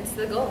 It's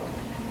the goal.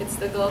 It's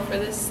the goal for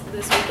this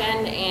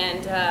weekend,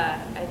 and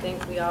I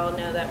think we all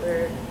know that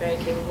we're very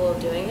capable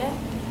of doing it.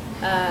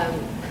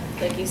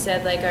 Like you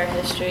said, our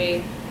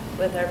history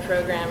with our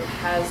program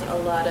has a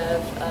lot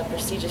of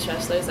prestigious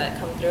wrestlers that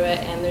come through it,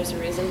 and there's a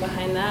reason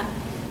behind that.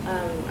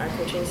 Our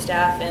coaching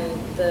staff and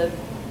the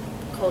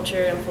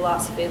culture and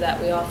philosophy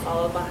that we all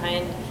follow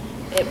behind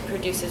it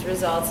produces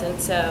results, and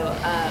so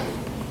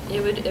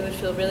it would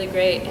feel really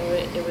great,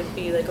 and it would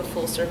be like a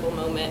full circle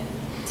moment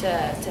to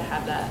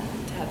have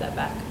that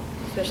back,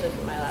 especially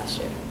for my last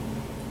year.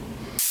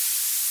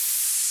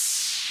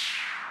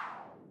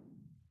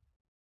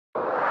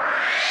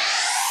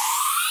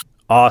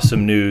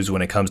 Awesome news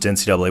when it comes to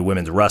NCAA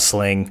women's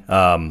wrestling.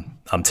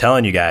 I'm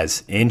telling you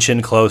guys,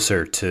 inching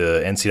closer to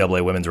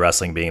NCAA women's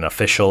wrestling being an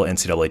official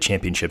NCAA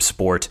championship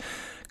sport.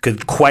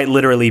 Could quite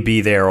literally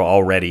be there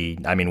already,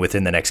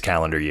 within the next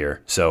calendar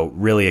year. So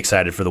really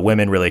excited for the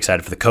women, really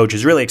excited for the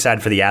coaches, really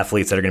excited for the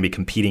athletes that are going to be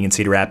competing in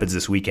Cedar Rapids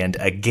this weekend.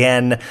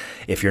 Again,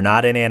 if you're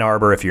not in Ann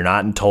Arbor, if you're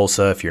not in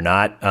Tulsa, if you're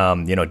not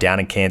down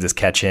in Kansas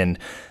catching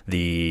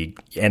the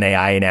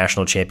NAIA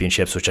National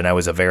Championships, which I know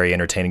is a very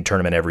entertaining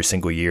tournament every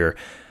single year,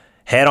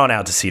 head on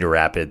out to Cedar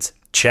Rapids.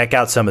 Check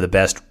out some of the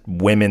best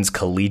women's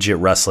collegiate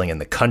wrestling in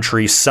the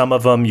country. Some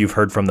of them you've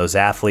heard from those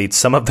athletes.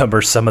 Some of them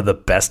are some of the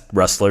best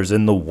wrestlers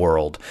in the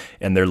world,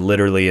 and they're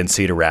literally in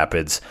Cedar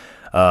Rapids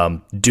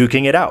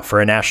duking it out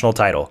for a national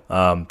title.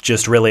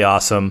 Just really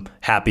awesome.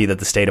 Happy that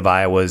the state of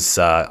Iowa is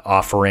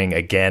offering,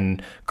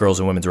 again, girls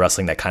and women's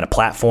wrestling that kind of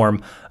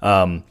platform.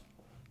 And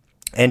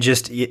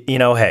just,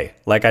 hey,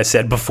 like I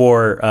said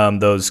before,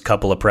 those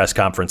couple of press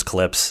conference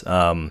clips,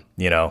 go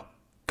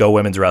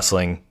women's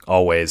wrestling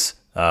always.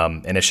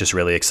 And it's just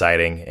really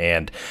exciting.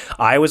 And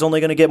Iowa's only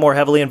going to get more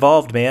heavily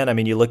involved, man.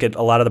 You look at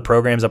a lot of the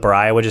programs up where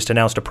Iowa just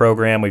announced a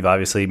program. We've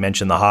obviously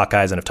mentioned the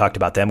Hawkeyes and have talked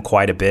about them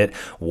quite a bit.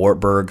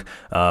 Wartburg,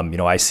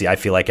 I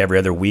feel like every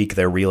other week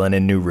they're reeling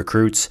in new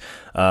recruits.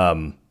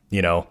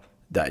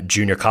 The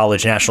junior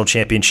college national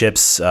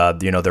championships,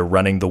 they're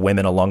running the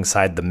women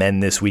alongside the men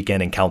this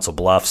weekend in Council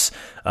Bluffs.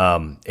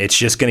 It's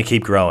just going to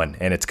keep growing,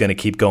 and it's going to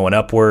keep going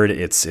upward.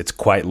 It's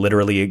quite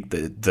literally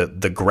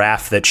the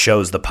graph that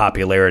shows the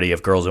popularity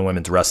of girls and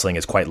women's wrestling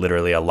is quite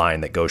literally a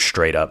line that goes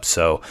straight up.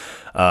 So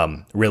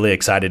really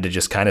excited to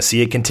just kind of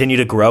see it continue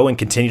to grow and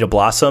continue to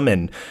blossom,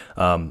 and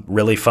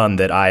really fun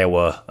that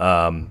Iowa,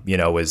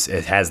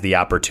 it has the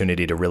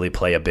opportunity to really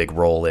play a big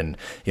role in,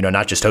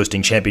 not just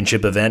hosting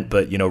championship event,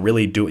 but,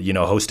 really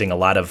hosting a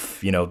lot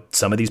of,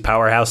 some of these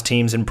powerhouse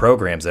teams and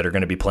programs that are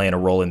going to be playing a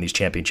role in these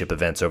championship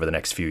events over the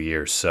next few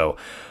years. So,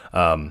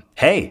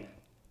 hey,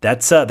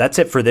 that's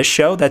it for this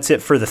show. That's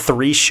it for the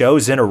 3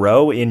 shows in a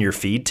row in your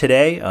feed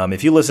today.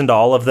 If you listen to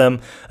all of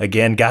them,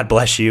 again, God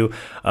bless you.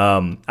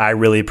 I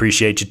really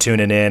appreciate you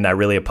tuning in. I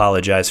really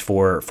apologize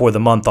for the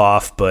month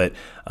off, but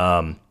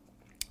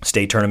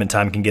state tournament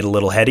time can get a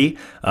little heady.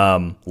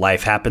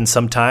 Life happens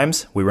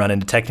sometimes. We run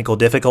into technical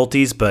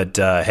difficulties, but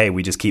hey,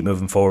 we just keep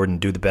moving forward and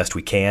do the best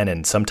we can.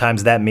 And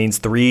sometimes that means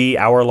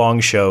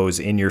 3-hour-long shows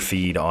in your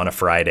feed on a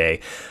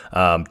Friday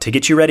to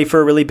get you ready for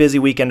a really busy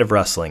weekend of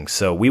wrestling.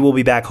 So we will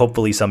be back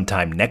hopefully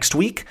sometime next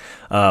week.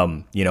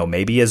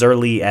 Maybe as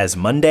early as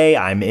Monday.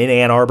 I'm in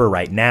Ann Arbor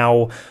right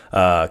now.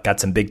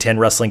 Got some Big Ten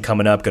wrestling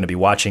coming up. Going to be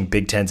watching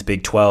Big Tens,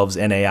 Big 12s,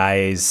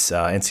 NAIA's,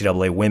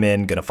 NCAA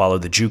women. Going to follow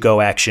the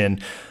JUCO action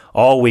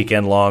all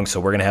weekend long,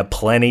 so we're going to have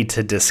plenty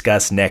to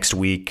discuss next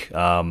week.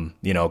 Going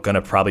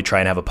to probably try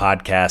and have a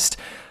podcast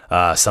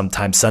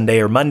sometime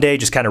Sunday or Monday,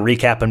 just kind of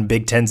recapping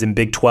Big Tens and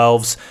Big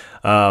 12s.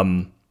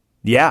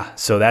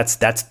 So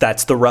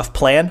that's the rough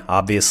plan.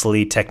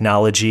 Obviously,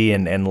 technology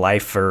and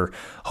life are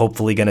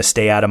hopefully going to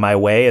stay out of my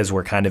way as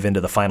we're kind of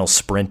into the final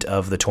sprint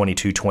of the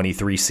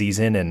 22-23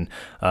 season, and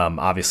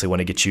obviously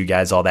want to get you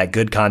guys all that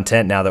good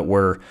content now that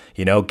we're,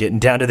 getting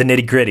down to the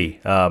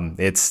nitty-gritty.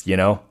 It's,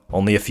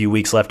 only a few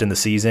weeks left in the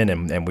season,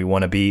 and we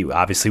want to be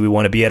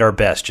at our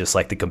best, just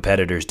like the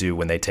competitors do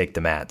when they take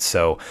the mat.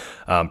 So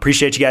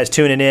appreciate you guys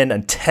tuning in.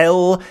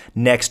 Until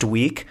next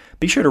week,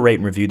 be sure to rate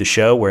and review the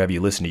show wherever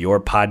you listen to your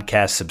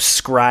podcast.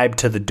 Subscribe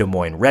to the Des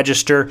Moines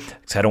Register,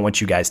 because I don't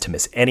want you guys to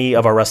miss any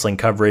of our wrestling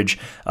coverage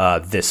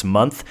this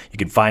month. You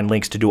can find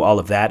links to do all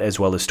of that, as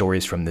well as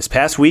stories from this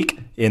past week,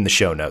 in the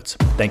show notes.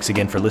 Thanks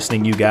again for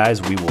listening, you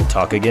guys. We will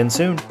talk again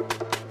soon.